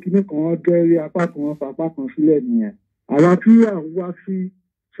wọ́n ṣe kinní kan wọ́n gẹ́rí apá kan wọ́n fa apá kan sílẹ̀ nìyẹn. Àwa tí à ń wá sí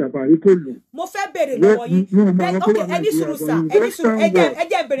Shabarikolo. Mo fẹ́ bèrè lọ́wọ́ yín okay ẹni sùúrù sà ẹni sùúrù ẹ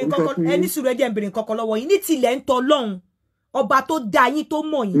jẹ́ bèrè kankan ẹni sùúrù ẹ jẹ́ bèrè kankan lọ́wọ́ yín ní tilẹ̀ ń tọ́ lọ́hùn ọba tó dá yín tó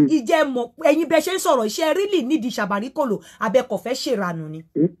mọ̀ yín ìjẹ́ mọ̀ ẹ̀yin bẹ́ẹ̀ ṣe ń sọ̀rọ̀ iṣẹ́ rílì nídìí Shabarikolo abẹ́kọ̀ fẹ́ ṣèrànù ni.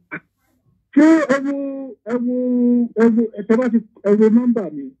 Ṣé ẹ̀tọ́ bá ti ẹ̀wọ̀ nọ́mbà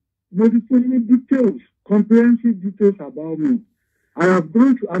mi mo ti fún ní details comprehensive details about me.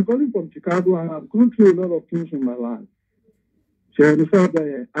 I'm calling from Chicago and I've gone through a lot of things in my life.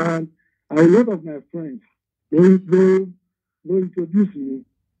 And a lot of my friends they introduce me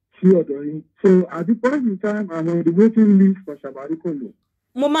to others. So at the point in time, I'm on the waiting list for Shabarikolo.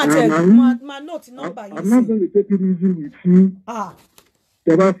 My note number. I'm not going to take it easy with you.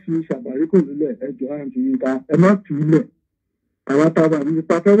 Tẹ́ bá fi Shabarikolo lẹ̀ ẹjọ́ àǹtí yìí ká ẹ má tì í lẹ̀. Àwọn tábà ní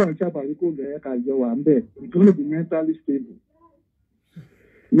pátá wà ní Shabarikolo ẹ̀ ká jọ wà ń bẹ̀. It's going to be mentally stable.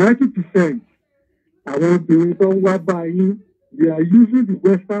 90% àwọn obìnrin tó ń wá báyìí. They are using the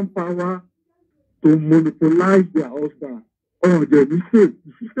Western power to monopolize their husband. Oh, they will say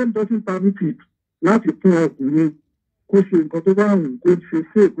the system doesn't permit it. Láti fún ọkùnrin kó ṣe nǹkan tó bá wù kó ṣe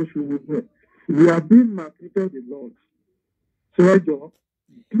kó ṣe gbogbo ẹ̀. We are being maltreated a lot. So ẹ jọ,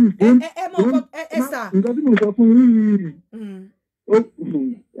 please don't. Nǹkan tí mo sọ fún yín yìí.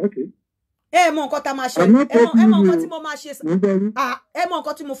 Okay. Ẹ mọ nǹkan tá máa ṣe. Ẹ mọ nǹkan tí mo máa ṣe sà. Ẹ mọ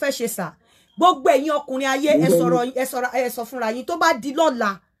nǹkan tí mo fẹ́ ṣe sà. Gbogbo ẹ̀yin ọkùnrin ayé ẹ sọ fúnra yín tó bá di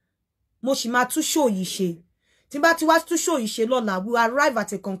lọ́la mo sì máa tún show yìí ṣe tí bá ti wá tún show yìí ṣe lọ́la we will arrive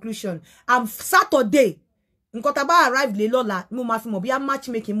at a conclusion and Saturday nǹkan tá bá arrive lé lọ́la mo máa fi mọ̀ bí a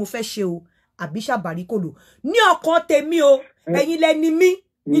matchmaking mo fẹ́ ṣe o àbí Shabarikolo ní ọkàn tèmi o ẹ̀yin lẹni mi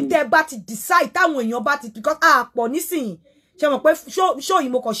ní tẹ́ bá ti decide táwọn èèyàn bá ti because àpọ̀ nísìnyí ṣe mọ̀ pé show yìí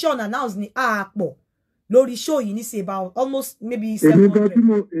mo kàn ṣe unannounced ni àpọ̀ lórí show yìí ní say about almost maybe 700.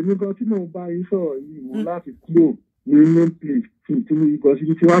 Èmi gan tí mo bá yín sọ̀rọ̀ yìí mo láti kúrò ní main place tí mo gan sí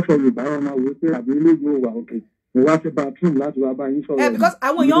tí wá sọ Yorùbá wọn máa wò pé àbí ilé yóò wà òkè mo wá sí bathroom láti wá bá yín sọ̀rọ̀. Because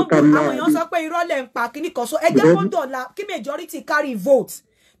àwọn èèyàn sọ pé irọ́ lẹ̀ ń pa kíní kan so ẹ jẹ́ kó dọ̀la kí majority carry vote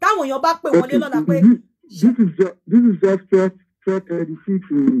táwọn èèyàn bá pè wọlé lọ́la pé. This is just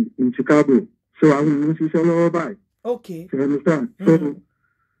 12:36 in Chicago so àwọn èèyàn ṣiṣẹ́ lọ́wọ́ báyìí. Okay. You understand? So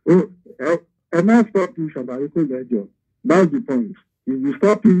ẹ má stop to Shabarikolo ẹjọ́. That's the point. If you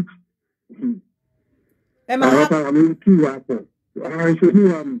stop it, àwọn táwọn mi kí wà pọ̀. Àwọn ìṣòro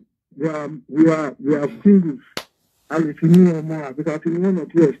wa we are singles. A lè fi ní ọmọ àbí ká fi ní one or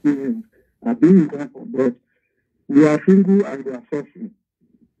two experience àbí nǹkan kan but we are single and we are suffering.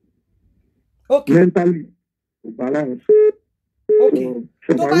 Okay. Mentally, balance. Okay.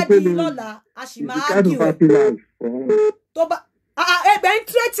 Tó bá di lọ́la, a sì máa argue. Tó bá ẹ ń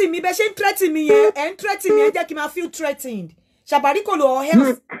threaten mi bẹ́ẹ̀ ṣe ń threaten mi yẹn ẹ ń threaten mi ẹ jẹ́ kí n máa feel threatened Shabarikolo or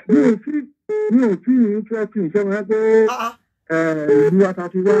else. mi ò fi threaten ṣé wọ́n gbé ìlú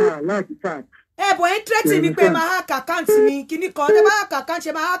àtàtì wá láti tax. Bọ̀ ẹ ń threaten mi pé máa hack account mi kíní kan ẹ bá hack account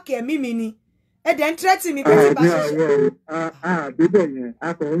ṣe máa hack ẹ̀mí mi ni ẹ dẹ̀ ń threaten mi pé tí bá ṣe. Àdébẹ̀ yẹn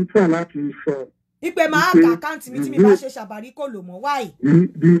a kò ń try láti sọ. Ipe máa hack account mi tí mi bá ṣe Shabarikolo mọ́ why.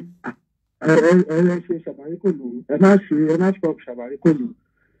 Ẹ ṣe Shabarikolo ẹ má stop Shabarikolo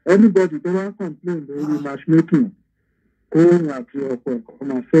anybody tó wá complain lórí matchmaking kó òun àti ọkọ ẹ̀kọ́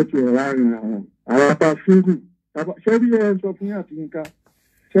máa ṣètò ẹ̀ láàrin àwọn apá single ṣẹ́rí ẹ sọ fún yín àti Yínká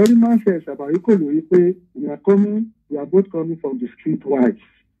ṣẹ́rí máa ń ṣe Shabarikolo yìí pé we are both coming from the street wise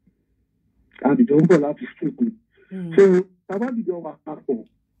and ìjọ ń bọ̀ láti street ni so tabadijọ wà papọ̀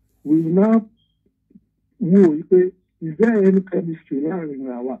we now wò yìí pé is there any chemistry láàrin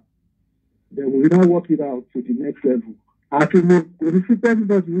àwa. Then we will now work it out to the next level. Àti mo kò ní sí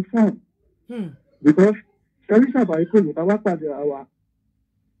president ní form. Because ṣẹ́rí Shabarikolo tá wá pàdé àwa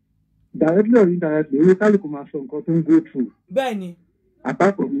directly or indirectly owó kálukú máa sọ nǹkan tó ń go through. Bẹ́ẹ̀ni.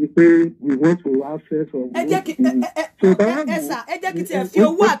 Àpapọ̀ mi pé we want to have sex or we want to ẹ jẹ́ kí tiẹ̀ fi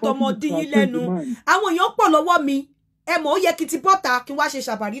owó àtọmọdé yín lẹ́nu. Àwọn èèyàn pọ̀ lọ́wọ́ mi. Ẹ mọ̀ ó yẹ kí ti bọ́ta kí n wá ṣe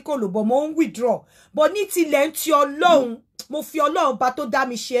Shabarikolo bọ̀ mo ń withdraw. But ní tilẹ̀ ń ti Ọlọ́run mo fi Ọlọ́run bá tó dá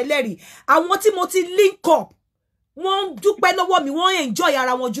mi ṣe ẹlẹ́rìí àwọn tí mo ti link up wọ́n dúpẹ́ lọ́wọ́ mi wọ́n enjoy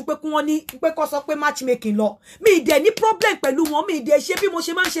ara wọn ju pé kí wọ́n ní pé kó sọ pé matchmaking lọ mi ì dẹ̀ ní problem pẹ̀lú wọn mi ì dẹ̀ ṣe bí mo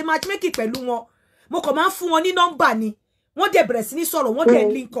ṣe máa ń ṣe matchmaking pẹ̀lú wọn mo kàn máa ń fún wọn ní nọ́mbà ni wọ́n dẹ̀ bẹ̀rẹ̀ sí ní sọ̀rọ̀ wọ́n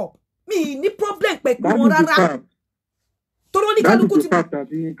dẹ̀ link up mi ì ní problem pẹ̀lú wọn rárá toro ní kálukú ti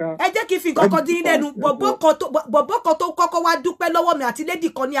ẹ jẹ́ kí n fi nǹkan kan dín lẹ́nu bọ̀bọ́ kan tó kọ́kọ́ wá dúpẹ́ lọ́wọ́ mi àti lady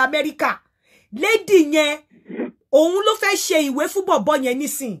kan ní Amẹ́ríkà lady yẹn òun ló fẹ́ ṣe ìwé fún bọ̀bọ́ yẹn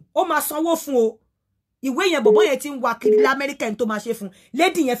nísìn ó máa sanwó fún o ìwé yẹn bọ̀bọ́ yẹn ti ń wá kiri l'Amẹ́ríkà ẹni tó máa ṣe fún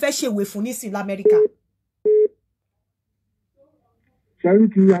lady yẹn fẹ́ ṣe ìwé fún nísìn l'Amẹ́ríkà.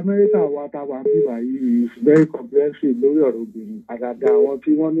 Charity America wa ta wà bíbá yìí is very comprehensive lórí ọ̀rọ̀ obìnrin àgàgà àwọn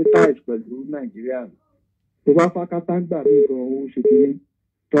tí wọ́n ní ties pẹ̀lú Nàìjíríà tó bá fákátá ń gbà mí gan owó ṣe kiri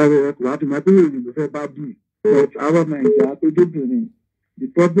tọrọ ẹkùn láti máa bí èyí ló fẹ́ bá bì but àwọn Nàìjíríà tó débìnrin the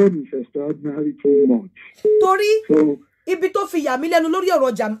problem is extraordinary too much. torí ibi tó fi yà mí lẹ́nu lórí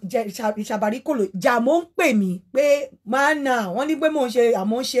ọ̀rọ̀ Shabarikolo Jamo ń pè mí pé mana wọ́n ní pé mò ń ṣe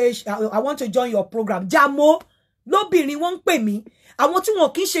àmọ́ ń ṣe I want to join your program Jamo lóbìnrin wọ́n ń pè mí àwọn tí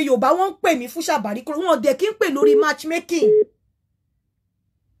wọn kì í ṣe Yorùbá wọ́n ń pè mí fún Shabarikolo wọn dẹ̀ kì í pè lórí matchmaking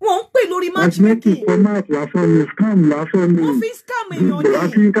wọ́n ń pè lórí matchmaking format lásán ni scam lásán ni wọ́n fi scam èèyàn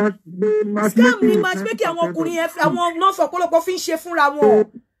ní scam ni matchmaking àwọn ọkùnrin yẹn àwọn náà fọ̀pọ̀lọpọ̀ fi ń ṣe fúnra wọn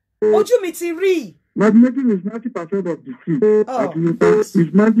ojú mi ti rí. Matchmaking is 90% of the truth. Is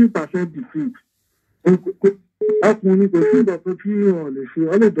 90% the truth. Ọkùnrin kò sí ìgbà tó tí wọn lè ṣe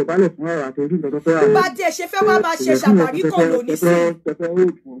ọ lè dọ̀bálẹ̀ fún ara àti orí nǹkan tó fẹ́ rà. bá díẹ̀ ṣe fẹ́ wá máa ṣe Shabarikolo nísìnyí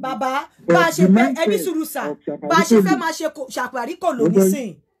bàbá bá a ṣe fẹ́ ẹni sùúrù sà bá a ṣe fẹ́ máa ṣe Shabarikolo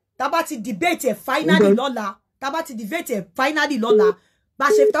nísìnyí tá bá ti debate ẹ̀ finally lọ́la tá bá ti debate ẹ̀ finally lọ́la bá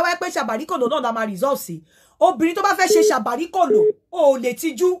a ṣe tá wá pé Shabarikolo náà la máa resolve sí obìnrin tó bá fẹ́ ṣe Shabarikolo o lè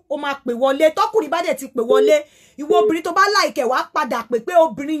tijú o máa pè wọlé tọkùnrin bá dẹ̀ ti pè wọlé ìwọ obìnrin tó bá láìkẹ̀ wá padà pé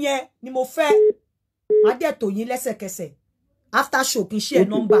obìnrin yẹn ni mo fẹ́ má dẹ̀ tó yín lẹ́sẹ̀kẹsẹ̀ after show kì í ṣe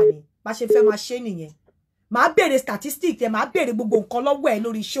nọ́mbà ni bá ṣe fẹ́ máa ṣe nìyẹn máa béèrè statistic yẹn máa béèrè gbogbo nǹkan lọ́wọ́ ẹ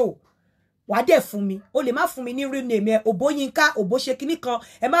lórí show wá dẹ̀ fún mi o lè má fún mi ní real name ẹ Òbóyínká òbó ṣe kinní kan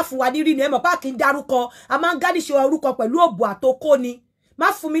ẹ má fún wa ní real name ẹ mọ̀ pá kí n dárúkọ a máa ń gádìṣe orúkọ pẹ̀lú òbò àtòkó ni má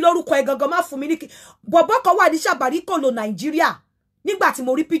fún mi lórúkọ ẹ gangan má fún mi ní bọ̀bọ́ kan wà ní Shabarikolo Nàìjíríà nígbà tí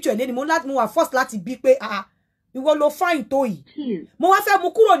mo rí picture ẹ lẹ́ni mo wà first láti bí pé ìwọ ló fine tó yìí mo wá fẹ́ mú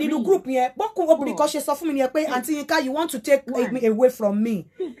kúrò nínú group yẹn bọ́kùn obìnrin kan ṣe sọ fún mi ni pé Aunty Yinka you want to take me away from me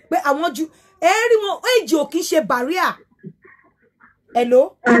pé àwọn ju rí wọn èjì ò kì í ṣe barrier.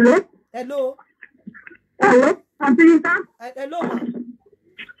 Hello Aunty Yinka hello ma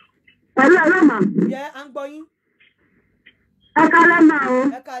hello ma yeah à ń gbọ́ yín ẹ kálẹ́ ma o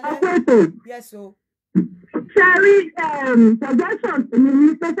ẹ pé yes o ṣẹ́rí suggestions mi ní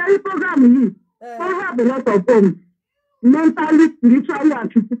pé ṣẹ́rí program yìí I have a lot of homes, mentally, spiritually,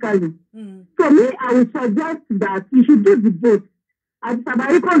 and physically. So me, I would suggest that you should do the both at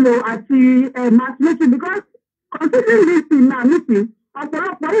Shabarikolo at the matchmaking because considering this thing now,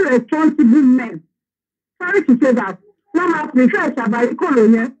 responsible men. Sorry to say that. Some have prefer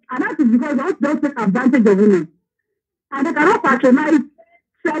Shabarikolo, yeah, and that is because they don't take advantage of women. And they cannot patronize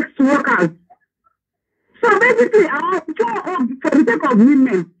sex workers. So basically, for the sake of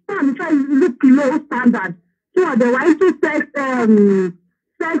women, I'm trying to look low standard. So they want to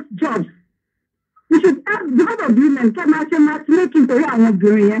sex jobs. We should have because of women. Can matchmaking to our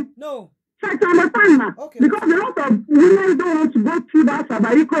doing? No. Try to understand that. Okay. Because a lot of women don't want to go through that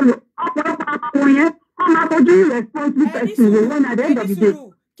Shabarikolo. I'm not going to be responsible person when at the end of the day.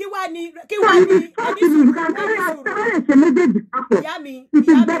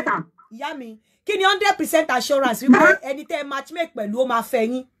 Yami. Kí ni 100% assurance wípé ẹni tẹ́ matchmake pẹ̀lú ó máa fẹ́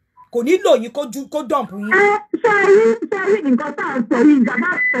yín kò ní lò yín kó dump yín. Sorry, nǹkan tá à ń sọ yìí ìjàmbá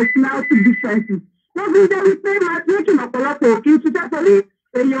personality differences. Wọ́n fi jẹ́ wípé matchmaking ọ̀pọ̀lọpọ̀ kì í ṣiṣẹ́ torí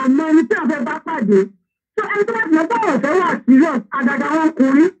èèyàn mọ ẹni tí ọ̀fẹ́ bá pàdé. So ẹni tó bá ti lọ bá ọ̀fẹ́ wà serious àgàgà wọn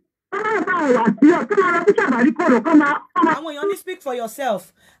ọkùnrin tó bá lọ bá wà serious tó máa lọ sí Shabarikolo kọ́ máa. Àwọn èèyàn ní speak for yourself.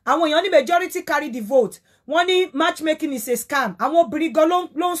 Àwọn èèyàn ní majority carry the vote. Wọ́n ní matchmaking is a scam. Àwọn obìnrin gan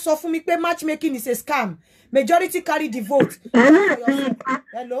ló ń sọ fún mi pé matchmaking is a scam. Majority carry the vote.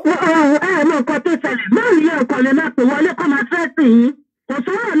 Hello. Mo kọ́ tó ṣẹlẹ̀. Báwo ni ọkọ lè máa pè wọlé kọ́ máa fẹ́ sí yín? Kò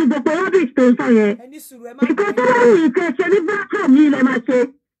sọ́wọ́ ní gbogbo rubbish tó ń sọ yẹn. Ìkọ́ tó wà ní ìkẹ́ ṣe ní bákan mi lè máa ṣe.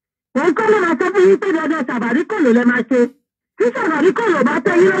 Wọ́n kọ́ ló máa sọ fún yín pé dandan Shabarikolo lè máa ṣe. Tí Shabarikolo bá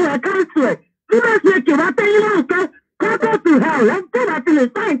tẹ́ yín lọ́wọ́ káńsù ẹ̀. Tí matchmaking bá tẹ́ yín lọ́wọ́ káńsù to hell. Wọ́n tó bá ti lè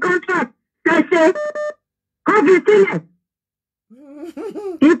sign contract ṣẹṣẹ. Kọ́bí sílẹ̀.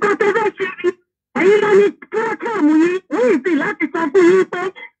 Ìkọ́ tó fẹ́ ṣe ni. Ẹ̀yin lọ ní kíláàmù yín wọ́n yìí sì láti sọ fún yín pé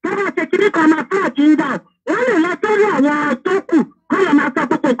tọ́wọ́ ṣe kiri kan máa fún àkíńdà wọ́n lè lọ sórí àwọn tó kù kọ́ lọ máa sọ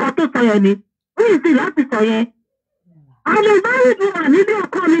gbogbo nǹkan tó sọ yẹn ni wọ́n yìí sì láti sọ yẹn. Àwọn married woman nílé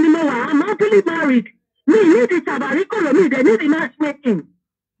ọkọ mi ni mo wà I'm happily married mi nídi Shabarikolo mi dẹ̀ nídi matchmaking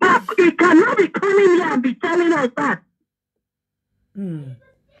but it cannot be coming here and be telling us that.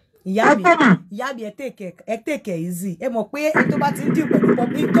 Ìyá mi ẹ take easy ẹ mọ̀ pé ẹ tó bá ti ń dì pẹ̀lú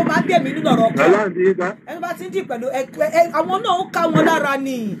public tó máa ń bẹ̀ mí nínú ọ̀rọ̀ ọkọ ẹ tó bá ti ń dì pẹ̀lú àwọn náà ń ká wọn lára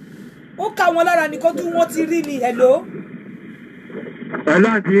ni ó ká wọn lára nìkan tí wọ́n ti rí ni. Hello. Hello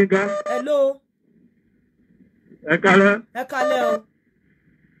àǹtí Yínká. Hello. Ẹ kálẹ́. Ẹ kálẹ́ o.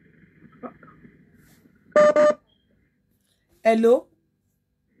 Hello.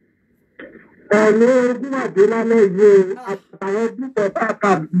 Hello, ogún àdé lálẹ́ yìí o, àtàwọn dúpọ̀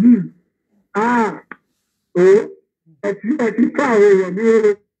bàbá mi. Ẹ̀sìn ká àwọn èèyàn ní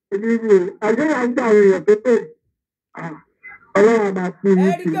onírú o, àjọyọ̀ ń gba àwọn èèyàn tó pè. Ọlọ́run máa fún mi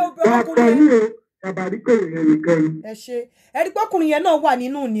sí. Wọ́n kọ ní o, Ṣàbàríkòlò yẹn nìkan ni. Ẹ ṣe. Ẹ rí pé ọkùnrin yẹn náà wà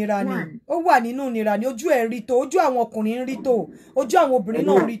nínú ìnira ni. Ó wà nínú ìnira ni. Ojú ẹ̀ rí tó, ojú àwọn ọkùnrin ń rí tó, ojú àwọn obìnrin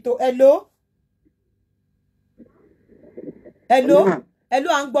náà ń rí tó. Hello. Hello. Hello,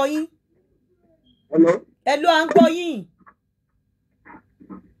 à ń gbọ́ yín. Hello. Hello, à ń gbọ́ yín.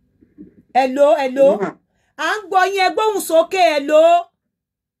 Hello, hello. À ń gbọ́ yín, ẹ gbóhùn sókè. Hello.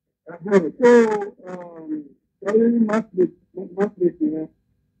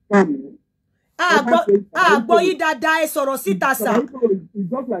 Àgbọ̀ yín dáadáa, ẹ sọ̀rọ̀ síta sà. It's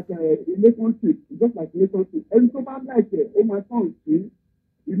just like a relationship. It's just like a relationship. Ẹni tó bá láìpẹ́, ó máa tán sí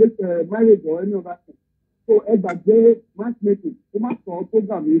marriage or any other thing. So ẹ gbàgbé matchmaking, ó máa sọ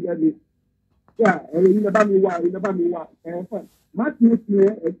program yìí lẹ́nu. Ilẹ̀ bá mi wá, fine. Matchmaking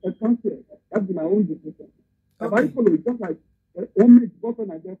ẹ̀ kàn sí that's my own decision. Ṣàbàríkòlò is just like homemade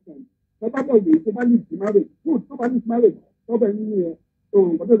boyfriend and girlfriend. Tó bá bọ̀ wèé, tó bá ní ìsìn marriage, good, tó bá ní ìsìn marriage, tó bẹ̀ nínú yẹn. So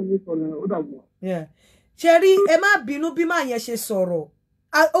ọ̀dọ́ mi ní sọ̀rọ̀ ó dà wọ̀. Ṣé rí ẹ má bínú bí màá yẹn ṣe sọ̀rọ̀.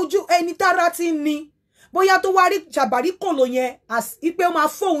 Ojú ẹni tára ti ń ní. Bóyá tó wá rí Ṣàbàríkòlò yẹn pé ó máa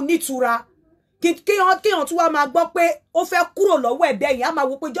fóun nítura. Kéèyàn tún wá máa gbọ́ pé ó fẹ́ kúrò lọ́wọ́ ẹ̀bẹ̀ yẹn á máa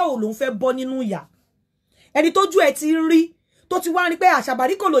wo pé jọ́wọ́ lòun fẹ́ bọ́ nínú ìyà. Ẹni tójú ẹ̀ ti ń rí tó ti wá rí pé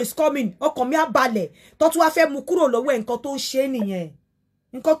Ṣàbàríkòlò is coming, ọkàn mi á balẹ̀ tó tún wá fẹ́ mú kúrò lọ́wọ́ ẹ̀ nǹkan tó ń ṣe nìyẹn.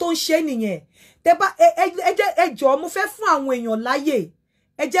 Nǹkan tó ń ṣe nìyẹn. Tẹ́bá ẹ jọ̀ọ́ mo fẹ́ fún àwọn èèyàn láyè.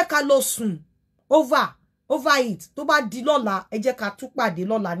 Ẹ jẹ́ ká lọ sùn over it tó bá di lọ́la ẹ jẹ́ ká tún pàdé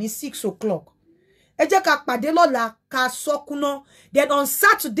lọ́la ní 6 o'clock. Ẹ jẹ́ ká pàdé lọ́la ká sọkúná. Then on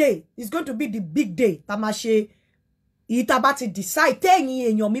Saturday is going to be the big day. Tá máa ṣe èyí tá bá ti decide. Tẹ́yìn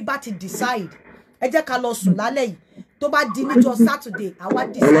èèyàn mi bá ti decide. Ẹ jẹ́ ká lọ sùn lálẹ́ yìí. Tó bá di níjọ́ Saturday, àwa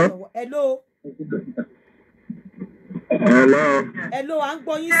decide. Hello. Hello. Hello, à ń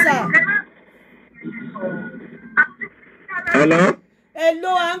gbọ́ yín sà. Hello. Hello,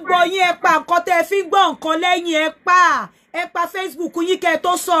 à ń gbọ́ yín. Ẹ pa nǹkan tẹ́ fi ń gbọ́ nǹkan lẹ́yìn ẹ pa Facebook yín kẹ́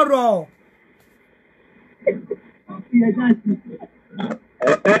tó sọ̀rọ̀.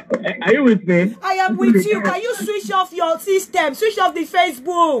 Are you with me? I am with you. Can you switch off your system? Switch off the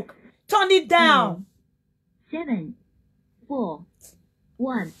Facebook. Turn it down. 7, 4,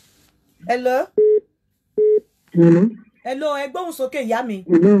 1. Hello. Hello. Hello, ẹ gbóhùn sókè ìyá mi.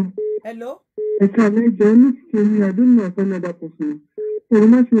 Hello. Hello. Ẹ̀ka ní ti ní I don't know if another person. So the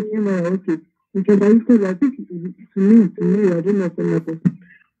matchmaking okay. Ṣàbàríkòlò I think to me, I don't know if another person.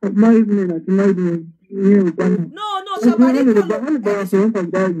 Married men àti married men. No,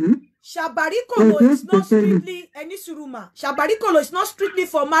 Ṣàbàríkòlò is not strictly any suruma. Ṣàbàríkòlò is not strictly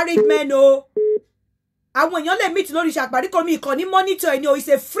for married men o. Àwọn èèyàn lè meet lórí Ṣàbàríkòlò mi ìkànnì monitor ni o. It's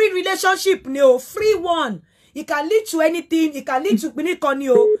a free relationship ni o, free one. It can lead to anything. It can lead to nìkan ni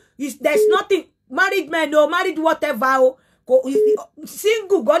o. There's nothing married men o, married whatever o.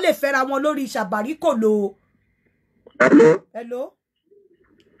 Single go lè fẹ́ra wọn lórí Ṣàbàríkòlò. Hello. Hello.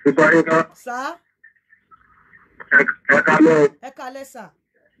 Sir. Ẹ kálẹ́ sir.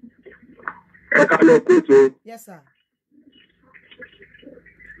 Ẹ kálẹ́ kúùtù. Yes sir.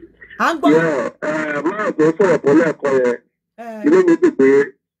 À ń gbọ́. Máa tó sọ̀rọ̀ tó lẹ́ẹ̀kan yẹn. Inú mi dùn pé.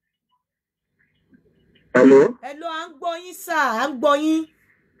 Hello. Hello, à ń gbọ́ yín sir, à ń gbọ́ yín.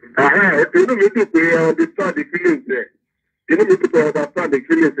 Inú mi dùn pé understand the feelings there. Inú mi dùn pé understand the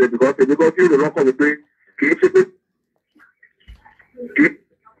feelings there because kí ìrò lọ́kàn mi pé kì í ṣe pé.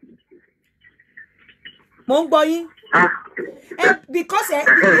 Mo ń gbọ́ yín. Because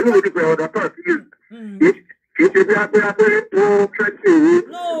inú mi dùn pé understand feelings. Kì í ṣe bí abẹ́rẹ́ tó fẹ́ǹtì yìí.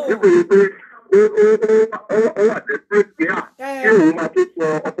 Nítorí pé ó wà desperate pé kí òun máa tó sọ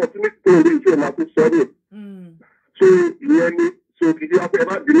opportunity tó rí tí òun máa tó sọ rè. So ìyẹn ni kì í ṣe abẹ́rẹ́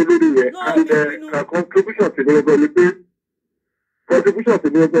má dínú lórí yẹn. And contribution sì ni ẹgbẹ́ ni pé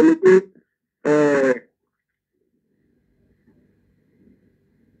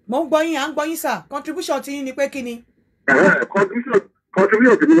mo ń gbọ́ yín, à ń gbọ́ yín sir. Contribution ti yín ni pé kí ni? Contribution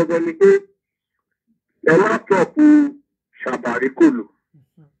sì ni ẹgbẹ́ ni pé ẹ má tọ̀pù Ṣàbàríkòlò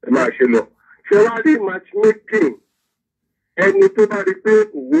ẹ máa ṣe lọ. Ṣé wá rí matchmaking ẹni tó bá rí pé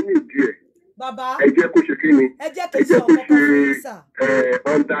òun nìdí ẹ̀ ẹ jẹ́ kó ṣe kí ni ẹ jẹ́ kó ṣe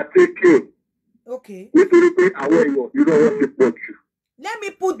undertaking nítorí pé àwọn èèyàn irọ́ wọn ti pọ̀ jù. Let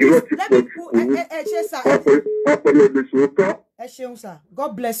me put this. Let me put. Sir.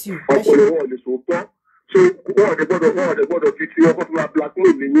 God bless you.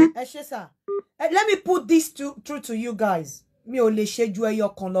 Sir. Let me put this through to you guys. We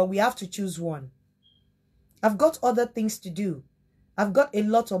have to choose one. I've got other things to do. I've got a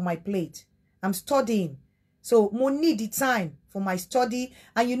lot on my plate. I'm studying. So, more need the time for my study.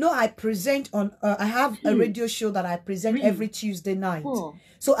 And you know, I present on, I have a radio show that I present every Tuesday night.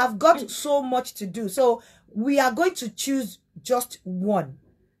 So, I've got so much to do. So, we are going to choose just one.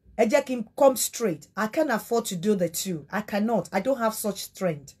 Ejekim, come straight. I can't afford to do the two. I cannot. I don't have such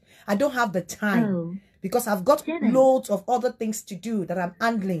strength. I don't have the time. Because I've got loads of other things to do that I'm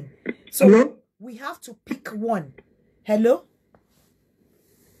handling. So, we have to pick one. Hello?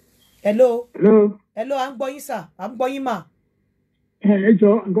 Hello? Hello? Hello, I'm going, sir. I'm going, ma. Hey,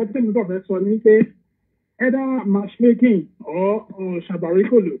 Joe, I'm going to think of this one. Either matchmaking or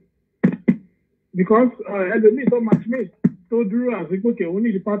Shabarikolo. Because enemy don't matchmake. So Drew as okay,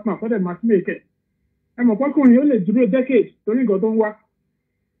 only the partner for the matchmaker. I'm a person who only drew a decade. Don't go don't work.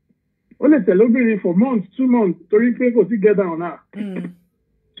 Only tell for months, 2 months, to people to get down now.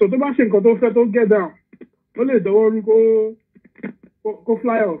 So the machine got off to get down. Only the one go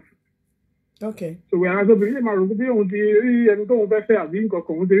fly off. Okay. So we are really my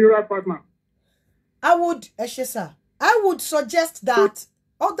partner. I would suggest that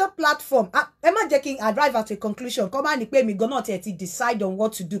other platform. Am I taking arrive at a conclusion? Come on, me go not decide on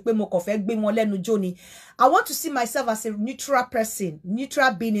what to do. I want to see myself as a neutral person,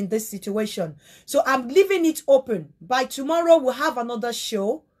 neutral being in this situation. So I'm leaving it open. By tomorrow, we'll have another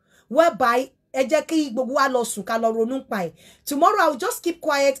show whereby tomorrow I'll just keep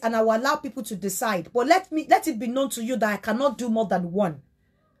quiet and I will allow people to decide. But let it be known to you that I cannot do more than one.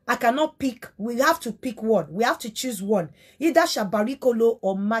 I cannot pick. We have to pick one. We have to choose one. Either Shabarikolo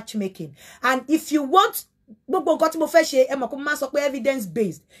or matchmaking. And if you want evidence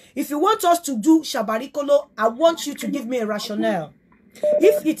based. If you want us to do Shabarikolo, I want you to give me a rationale.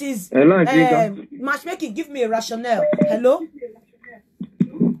 If it is matchmaking, give me a rationale. Hello?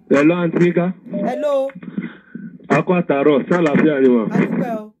 Hello, Antika. Hello. Akwataro, salafia niwa.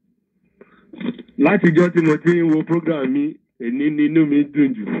 Well. Láti jọ́ tí mo ti ń wo program mi, èní nínú mi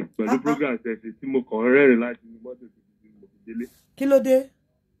dùn jù pẹ̀lú program tẹ̀sí tí mo kàn rẹ́rìn láti mọ́tò tí mo fi délé. Kí ló dé?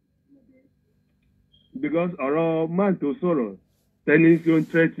 Because ọ̀rọ̀ man tó sọ̀rọ̀ tẹ́ni tí ó ń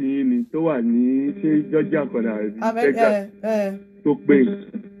tẹ́tì yín ni tó wà ní ṣé Georgia kọ̀dà Texas tó pé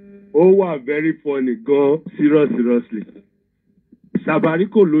ó wà very funny gan seriously.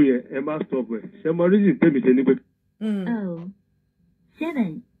 Shabarikolo yẹn ẹ má stop ẹ ṣe mo reason tèmi ṣe ní pé.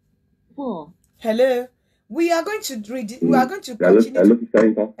 7 4. Hello. We are going to read. We are going to continue.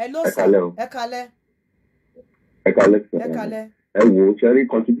 Hello, sir. Ekale. Wo sharing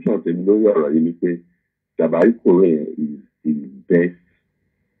contribution to know your unity. Shabarikolo is the best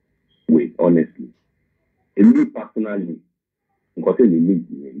way, honestly. And me personally, because I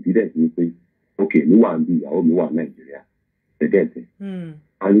didn't say, okay, me want be, I me want Nigeria. They get it. And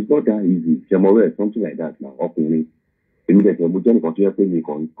it's not that easy. Something like that now. Openly. Immediately, we don't continue to me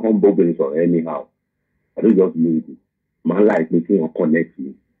come bobbing or anyhow. I don't just mean it. Man like making or connect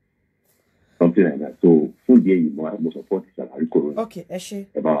me. Something like that. So, full day, you must support Shabarikolo. Okay, Eshe.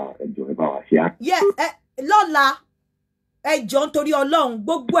 About share. Yeah, Lola. John Tori Olong.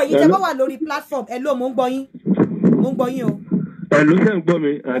 Gbogbo ẹ̀yin tẹ́ bá wà lórí platform. Hello, mo ń gbọ́ yín. Mo ń gbọ́ yín o. Hello, ṣé ń gbọ́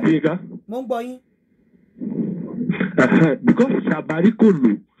mi, Adika? Mo ń gbọ́ yín. Because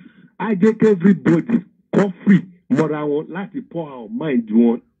Shabarikolo, I get everybody free. Mọ́ra wọn láti pour our mind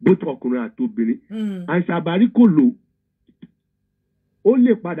wọn both ọkùnrin àti obìnrin. And Shabarikolo ó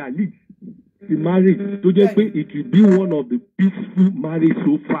lè padà lead to marriage tó jẹ́ pé it will be one of the peaceful marriage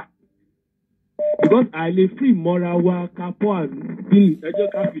so far. Because I lè free mọ́ra wa kápọ́ àbí ẹjọ́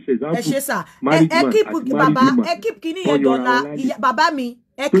ká fi ṣe example. Ẹ ṣe sà ẹ keep kíní yẹn dọ́là bàbá mi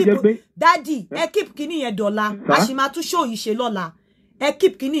ẹ keep daddy ẹ keep kíní yẹn dọ́là a sì máa tún show yìí ṣe lọ́la ẹ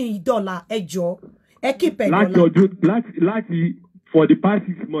keep kíní yìí dọ́là ẹ jọ̀ọ́. Láti for the past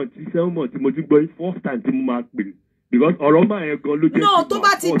 6 months, 7 months, mo ti gbọ́ first time tí mo máa pè because ọ̀rọ̀ máa yẹn gan ló jẹ́. No, tó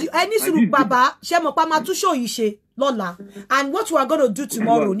bá ti di ẹni sùúrù bàbá ṣe mọ̀ pa máa tún show yìí ṣe lọ́la and what we are going to do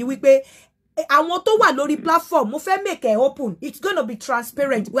tomorrow ni wípé àwọn tó wà lórí platform mo fẹ́ make it open. It's going to be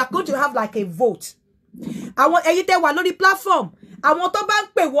transparent. We are going to have like a vote. Àwọn ẹ̀yin tẹ́ wà lórí platform àwọn tó bá ń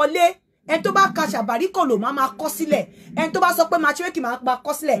pè wọlé ẹni tó bá ka Shabarikolo máa kọ sílẹ̀ ẹni tó bá sọ pé matchmaking máa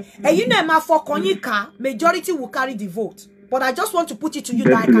kọ sílẹ̀ ẹ̀yin náà máa fọkàn yín ká majority will carry the vote but I just want to put it to you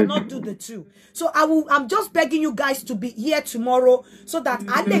that I cannot do the two so I'm just begging you guys to be here tomorrow so that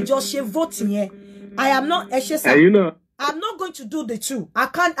I lè just ṣe vote yẹn I am not I'm not going to do the two. I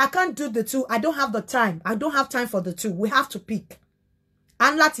can't do the two. I don't have the time. I don't have time for the two. We have to pick.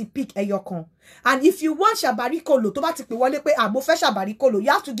 And láti pick ẹyọkan. And if you want Shabarikolo, tó bá ti pè wọlé pé mo fẹ́ Shabarikolo,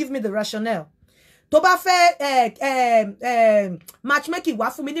 you have to give me the rationale. Tó bá fẹ́ matchmaking wá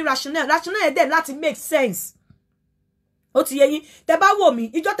fún mi ní rationale. Rationale dẹ̀ láti make sense. Ó ti yé yín. Tẹ́ bá wò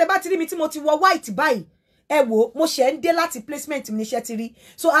mí, ìjọ́ tẹ́ bá ti rí mi tí mo ti wọ white báyìí. Ẹ wò, mo ṣe ń dé láti placement mi níṣẹ́ ti rí.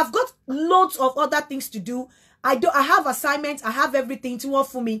 So I've got loads of other things to do. I have assignments, I have everything tí wọ́n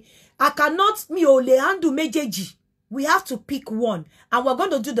fún mi. I cannot mi ò lè handle méjèèjì. We have to pick one. And we're going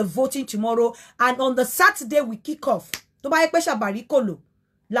to do the voting tomorrow. And on the Saturday, we kick off. Tó bá yẹ pé Shabarikolo,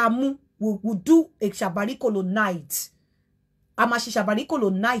 Lamu, we'll do a Shabarikolo night. A máa ṣe Shabarikolo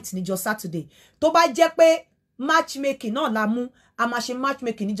night níjọ́ Saturday. Tó bá jẹ́ pé matchmaking náà Lamu, a máa ṣe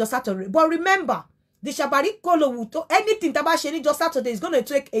matchmaking níjọ́ Saturday. But remember, the Shabarikolo will do anything tá bá ṣe níjọ́ Saturday is going to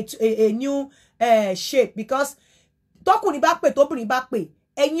take a new shape. Because tọ́kùnrin bá pè, tóbìnrin bá pè,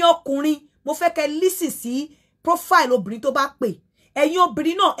 ẹ̀yin ọkùnrin, mo fẹ́ kẹ́ listen sí profile obìnrin tó bá pè. Ẹ̀yin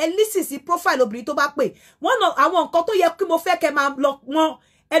obìnrin náà ẹ listen sí profile obìnrin tó bá pè. One of àwọn nǹkan tó yẹ kí mo fẹ́ kẹ́ máa lọ mọ̀,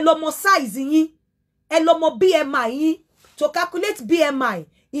 ẹ lọ mọ̀ size yín, ẹ lọ mọ̀ BMI yín. To calculate BMI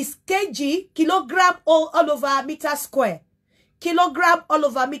is kg, kilogram all over meter square. Kilogram all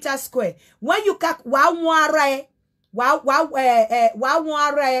over meter square. When you calc wàá wọ̀n ara ẹ, wàá wọ̀n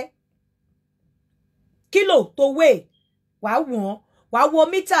ara ẹ. Kilo to weigh, wàá wọ̀n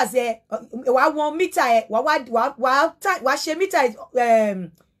meters ẹ, wàá wọ̀n meter ẹ, wàá ṣe meter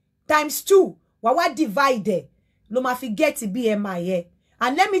times 2, wàá divide ló máa fi get BMI ẹ.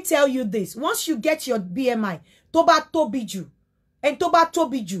 And let me tell you this, once you get your BMI, tó bá tóbi jù, and tó bá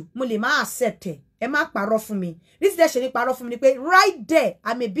tóbi jù, mo lè má accept ẹ. Ẹ má parọ́ fún mi. This day ṣe ní parọ́ fún mi ni pé right there,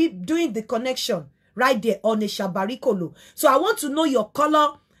 I may be doing the connection right there on a Shabarikolo. So I want to know your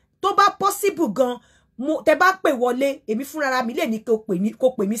color. Tó bá possible gan, tẹ́ bá pè wọlé, èmi fúnra mi lè ní kó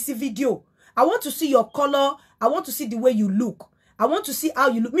pè mí sí video. I want to see your color. I want to see the way you look. I want to see how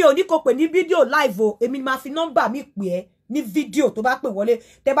you look. Mi ò ní kó pè ní video live o. Èmi máa fi number mi pè ẹ́ ní video tó bá pè wọlé.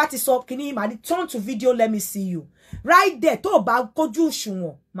 Tẹ́ bá ti sọ kíní màá ní turn to video, let me see you. Right there, tó bá kójú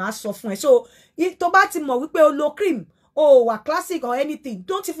òṣùwọ̀n, màá sọ fún ẹ. So, tó bá ti mọ̀ wípé o lo cream, o wà classic or anything,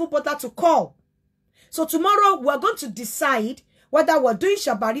 don't even bother to call. So tomorrow we're going to decide whether we're doing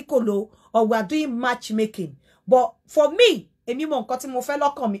Shabarikolo or we're doing matchmaking. But for me, èmi mọ̀ nǹkan tí mo fẹ́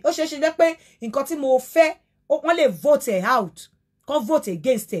lọ́kàn mi. Ó ṣeé ṣe jẹ́ pé nǹkan tí mo fẹ́, wọ́n lè vote out, kàn vote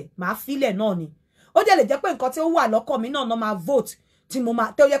against ẹ̀, màá fílẹ̀ náà ni. Ó dẹ̀ lè jẹ́ pé nǹkan tí ó wà lọ́kàn mi náà máa vote, tí mo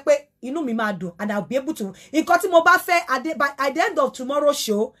máa tẹ́ ó yẹ pé inú mi máa dùn, and I'll be able to. Nǹkan tí mo bá fẹ́ at the end of tomorrow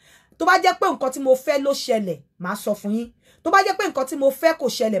show, tó bá jẹ́ pé nǹkan tí mo fẹ́ ló ṣẹlẹ̀, màá sọ fún yín. Tó bá jẹ́ pé nǹkan tí mo fẹ́ kò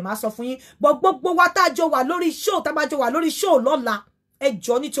ṣẹlẹ̀, màá sọ fún yín. But gbogbo wa tá jọ wà lórí show, tá bá jọ wà lórí show lọ́la, ẹ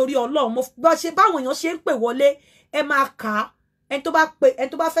jọ̀ọ́ nítorí Ọlọ́run, mo bá ṣe báwọn èèyàn ṣe ń pè wọlé, ẹ máa kà. Ẹni tó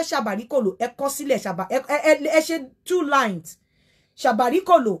bá fẹ́ Shabarikolo, ẹ kọ sílẹ̀ ẹ ṣe 2 lines.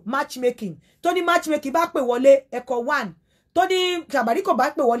 Shabarikolo matchmaking. Tó ní matchmaking bá pè wọlé, ẹ kọ 1. Tó ní Shabarikolo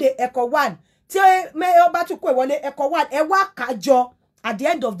bá pè wọlé, ẹ kọ 1. Tí ó bá tún pè wọlé, ẹ kọ 1. Ẹ wá kà jọ. At the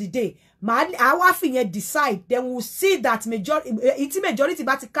end of the day, our thing decide. Then we'll see that majority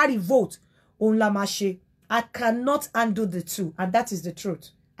bá ti carry vote. On la máa. I cannot undo the two, and that is the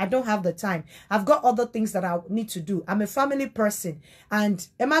truth. I don't have the time. I've got other things that I need to do. I'm a family person, and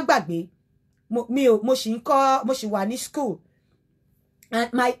ẹ má gbàgbé, mo ṣì wà ní school.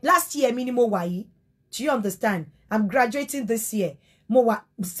 And my last year minimum wà yìí. Do you understand? I'm graduating this year. Mo wà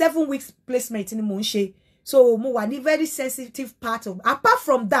 7 weeks placement ni mo ń ṣe. So mo wà ní very sensitive part of. Apart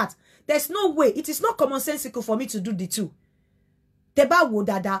from that, there's no way. It is not commonsensical for me to do the two. Teba wo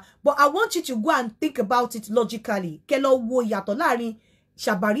dada, but I want you to go and think about it logically. Kelo wo yàtọ̀ láàrin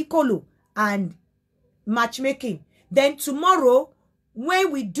Shabarikolo and matchmaking. Then tomorrow,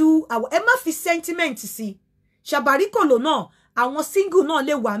 when we do our Emma fi sentiment see Shabarikolo náà, àwọn single náà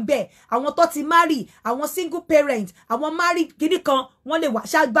lè wà ńbẹ̀, àwọn tó ti marry, àwọn single parent, àwọn married kini kan wọ́n lè wà.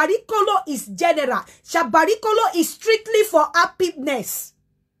 Shabarikolo is general. Shabarikolo is strictly for happiness.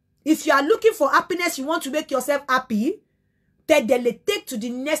 If you are looking for happiness, you want to make yourself happy, then they take to the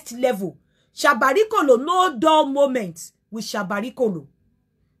next level. Shabarikolo, no dull moment with Shabarikolo.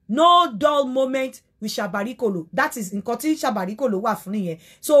 No dull moment with Shabarikolo. That is nǹkan tí Shabarikolo wà fún nìyẹn.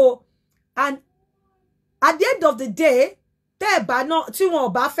 So, and at the end of the day, tẹ́ bá náà tí wọn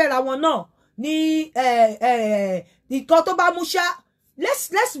ò bá fẹ́ra wọn náà ní nǹkan tó bá mú ṣá,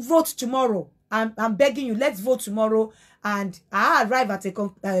 let's vote tomorrow. I'm begging you, let's vote tomorrow, and I arrive at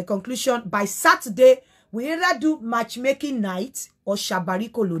a conclusion by Saturday. We either do matchmaking night or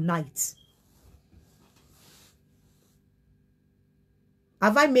Shabarikolo night.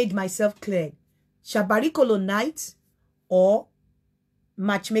 Have I made myself clear? Shabarikolo night or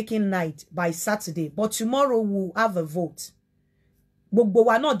matchmaking night by Saturday. But tomorrow we'll have a vote. Gbogbo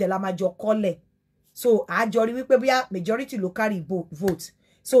wa náà dẹ̀ la máa jọ kọ́lẹ̀. So àjọ rí wípé bóyá majority ló carry vote.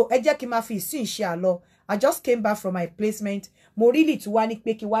 So ẹ jẹ́ kí n máa fi ìsìn ṣe àlọ. I just came back from my placement. Mo really tún wá ní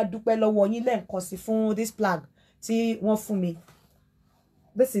pé kí wá dúpẹ́ lọ́wọ́ yín lẹ́ẹ̀kan sí fún this plug tí wọ́n fún mi.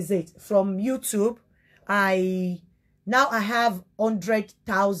 This is it. From YouTube, now I have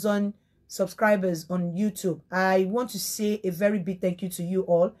 100,000 subscribers on YouTube. I want to say a very big thank you to you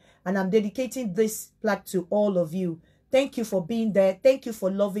all. And I'm dedicating this plug to all of you. Thank you for being there. Thank you for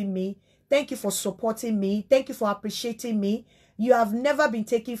loving me. Thank you for supporting me. Thank you for appreciating me. You have never been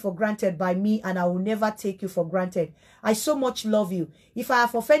taken for granted by me, and I will never take you for granted. I so much love you. If I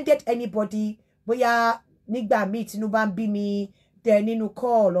have offended anybody, boya nigba mi tinuba bi mi ninu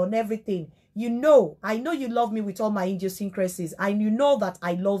call on everything, you know, I know you love me with all my idiosyncrasies, and you know that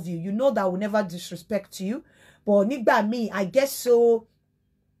I love you. You know that I will never disrespect you. But nigba me, I get so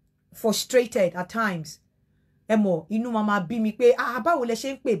frustrated at times. Emo inú mama bí mi pé báwo lẹ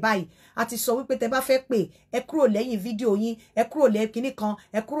ṣe ń pè báyìí àti sọ wípé tẹ́ bá fẹ́ pè ẹ kúrò lẹ́yìn fídíò yín ẹ kúrò lẹ́yìn kíní kan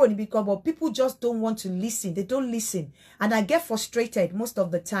ẹ kúrò níbi kan, but people just don't want to listen. They don't listen, and I get frustrated most of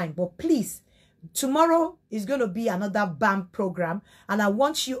the time. But please, tomorrow is going to be another BAM program, and I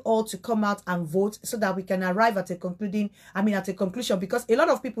want you all to come out and vote so that we can arrive at a conclusion, because a lot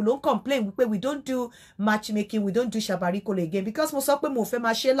of people don't complain we don't do matchmaking, we don't do Shabarikolo again, because mo sọ pé mo fẹ́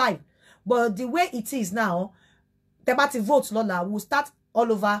máa ṣe live. But the way it is now, Tebati votes Lola, we'll start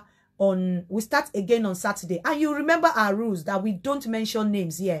all over we start again on Saturday. And you remember our rules that we don't mention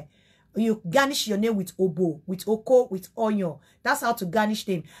names here. You garnish your name with Obo, with Oko, with Onyo. That's how to garnish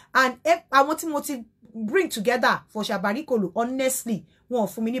name. And I want to bring together for Shabarikolo, honestly, one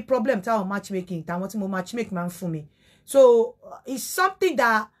for me problem town matchmaking. I want to matchmake man for me. So it's something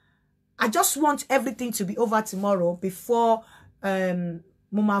that I just want everything to be over tomorrow before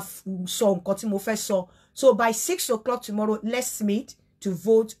Mama song so. So by 6 o'clock tomorrow, let's meet to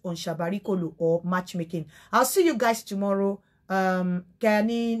vote on Shabarikolo or matchmaking. I'll see you guys tomorrow.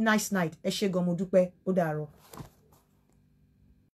 Nice night. Eshe gomo dupe. Odaro.